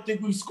 I don't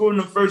think we've scored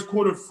in the first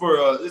quarter for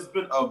it's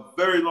been a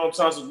very long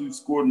time since we've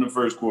scored in the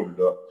first quarter,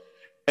 though.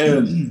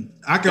 And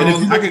I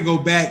can go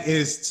back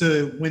as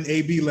to when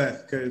AB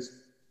left because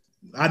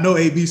I know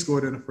AB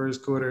scored in the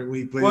first quarter when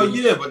he played. Well,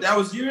 yeah, but that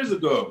was years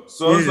ago.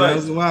 So it's like that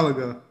was a while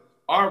ago.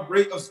 Our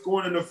rate of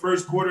scoring in the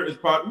first quarter is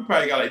we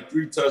probably got like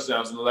 3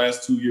 touchdowns in the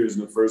last 2 years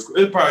in the first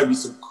quarter. It'd probably be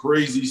some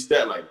crazy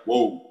stat like,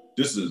 whoa,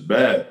 this is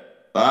bad.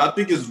 I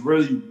think it's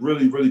really,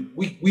 really, really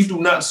we do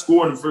not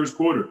score in the first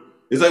quarter.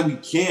 It's like we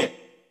can't.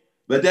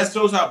 But that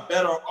shows how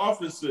bad our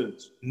offense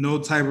is. No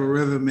type of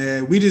rhythm,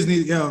 man. We just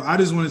need I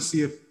just want to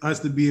see us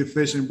to be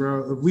efficient,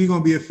 bro. If we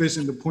gonna be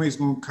efficient, the points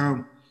gonna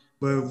come.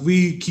 But if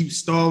we keep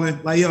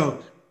stalling, like,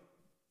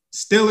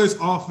 Steelers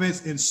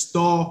offense and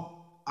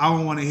stall, I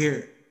don't want to hear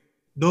it.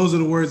 Those are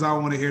the words I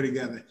want to hear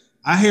together.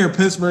 I hear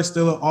Pittsburgh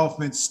Steelers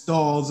offense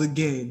stalls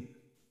again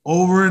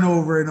over and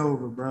over and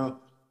over, bro.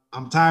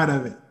 I'm tired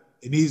of it.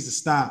 It needs to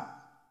stop.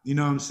 You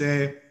know what I'm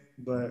saying?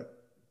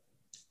 But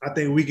I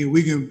think we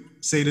can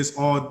say this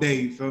all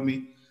day, you feel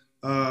me?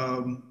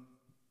 But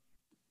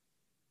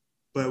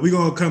we're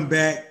going to come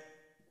back.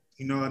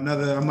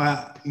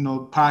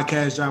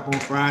 Podcast drop on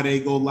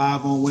Friday, go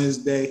live on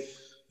Wednesday.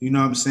 You know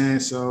what I'm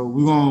saying? So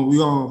we're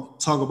gonna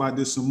talk about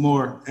this some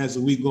more as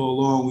the week go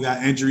along. We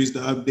got injuries to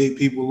update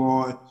people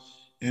on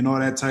and all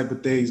that type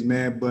of things,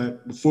 man.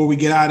 But before we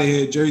get out of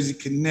here, Jersey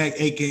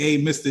Connect,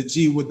 aka Mr.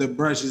 G with the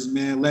brushes,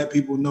 man. Let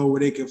people know where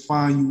they can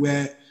find you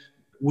at,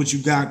 what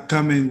you got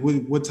coming,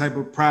 what type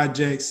of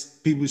projects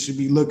people should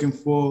be looking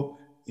for.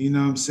 You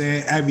know what I'm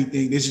saying?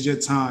 Everything. This is your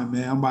time,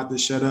 man. I'm about to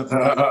shut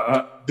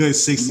up. Good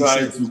 60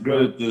 seconds. I'm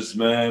good at this,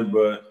 man,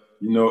 but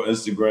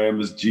Instagram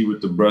is G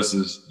with the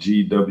brushes,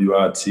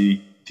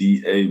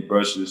 GWITDA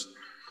brushes.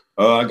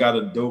 I got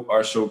a dope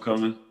art show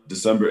coming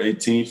December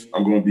 18th.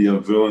 I'm going to be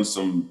unveiling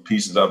some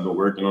pieces I've been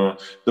working on.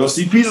 They'll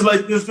see pieces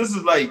like this. This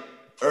is like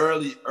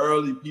early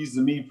pieces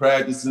of me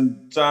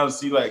practicing, trying to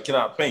see, like, can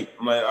I paint?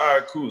 I'm like, all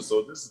right, cool.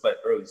 So this is like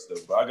early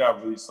stuff, but I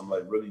got really some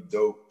like really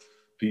dope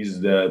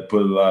pieces that I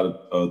put a lot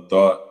of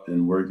thought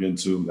and work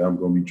into that I'm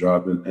going to be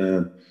dropping.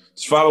 And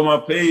just follow my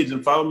page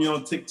and follow me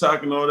on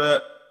TikTok and all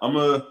that. I'm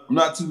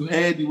not too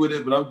handy with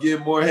it, but I'm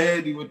getting more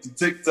handy with the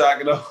TikTok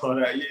and all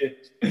that. Yeah,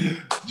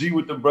 G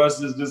with the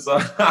brushes, just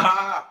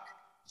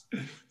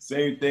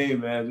same thing,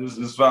 man.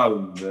 Just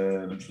follow me,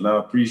 man. And I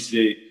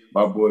appreciate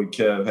my boy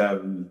Kev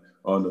having me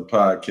on the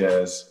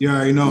podcast. You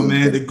already know,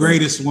 man, the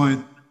greatest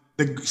one.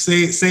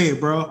 Say it,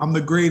 bro. I'm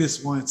the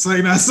greatest one. Say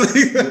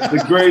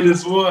the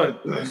greatest one.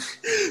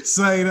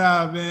 Say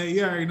that, man.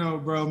 You already know,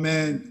 bro,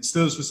 man.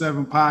 Steelers for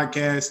 7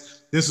 podcast.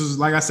 This was,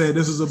 like I said,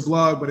 this was a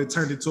blog, but it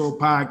turned into a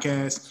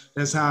podcast.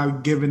 That's how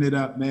I'm giving it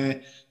up,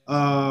 man. Be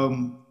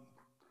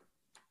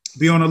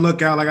on the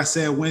lookout. Like I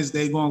said,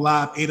 Wednesday going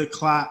live, 8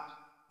 o'clock.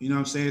 You know what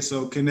I'm saying?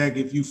 So connect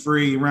if you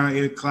free around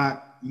 8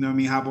 o'clock. You know what I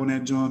mean? Hop on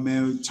that joint,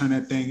 man. We'll turn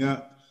that thing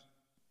up.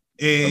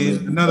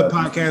 And another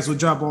podcast will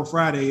drop on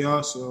Friday,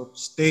 y'all. So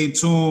stay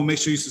tuned. Make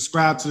sure you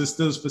subscribe to the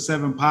Steelers for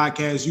 7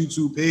 podcast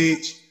YouTube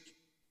page.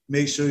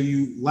 Make sure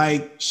you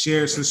like,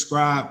 share,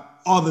 subscribe,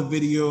 all the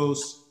videos.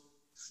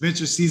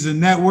 Venture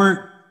Season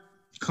Network.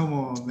 Come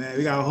on, man.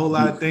 We got a whole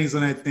lot of things on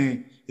that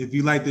thing. If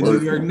you like the New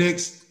York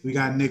Knicks, we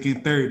got Nick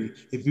and 30.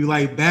 If you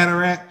like battle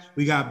rap,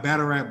 we got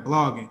battle rap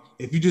blogging.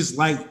 If you just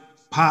like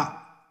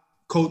pop,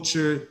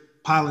 culture,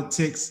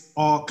 politics,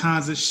 all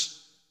kinds of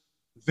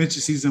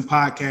Venture Season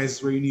Podcast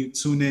is where you need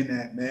to tune in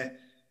at, man.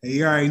 And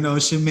you already know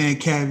it's your man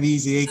Cat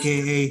Veezy,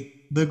 aka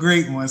the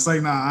Great One. It's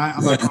like, nah,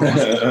 I'm not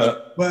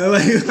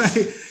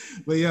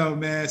but yo,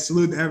 man,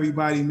 salute to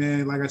everybody,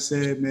 man. Like I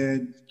said,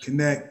 man,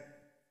 connect.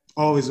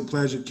 Always a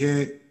pleasure,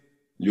 kid.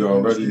 You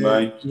already,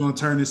 man. We're gonna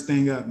turn this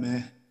thing up,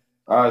 man.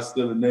 All right,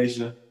 Still a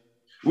Nation.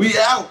 We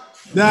out.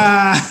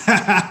 Nah.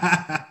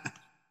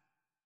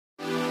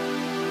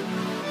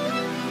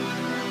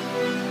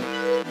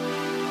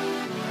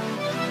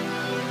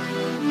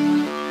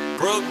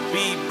 Brooke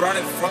B brought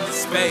it from the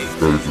space.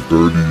 30 for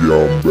 30,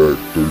 yeah, I'm back.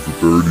 30 for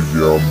 30,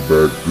 yeah, I'm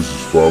back. This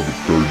is 5 for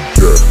 30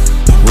 Jack.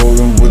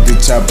 Rolling with the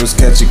choppers,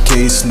 catch a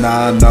case,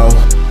 nah, I know.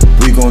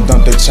 We gon'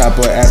 dump the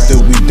chopper after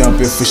we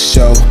dump it for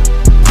show.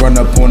 Run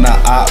up on the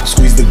op,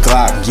 squeeze the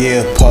Glock,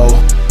 yeah, po.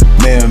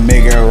 Man,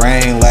 make it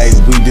rain like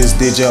we just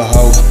did your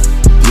hoe.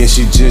 Yeah,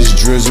 she just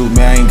drizzled,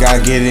 man, I ain't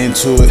gotta get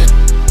into it.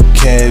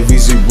 Cat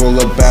Veezy roll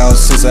up out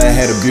since I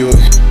had a Buick.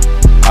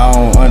 I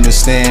don't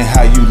understand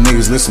how you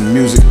niggas listen to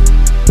music.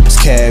 It's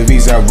Cat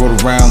Veezy, I rode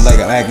around like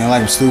I'm acting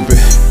like I'm stupid.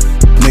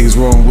 Niggas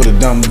rolling with a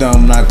dumb,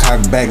 not cock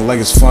back like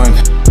it's fun.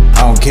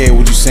 I don't care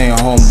what you saying,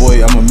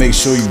 homeboy, I'ma make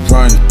sure you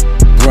run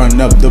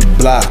up the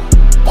block.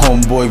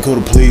 Homeboy, call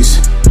the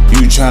police.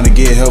 You tryna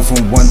get help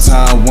from one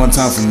time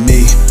for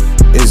me.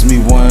 It's me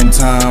one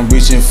time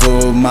reaching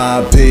for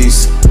my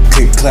piece.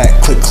 Click clack,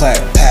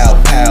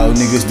 pow, pow,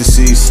 niggas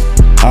deceased.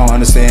 I don't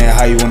understand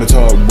how you wanna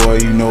talk, boy,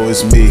 you know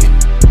it's me.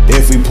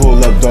 If we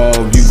pull up,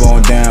 dog, you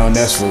going down,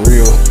 that's for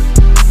real.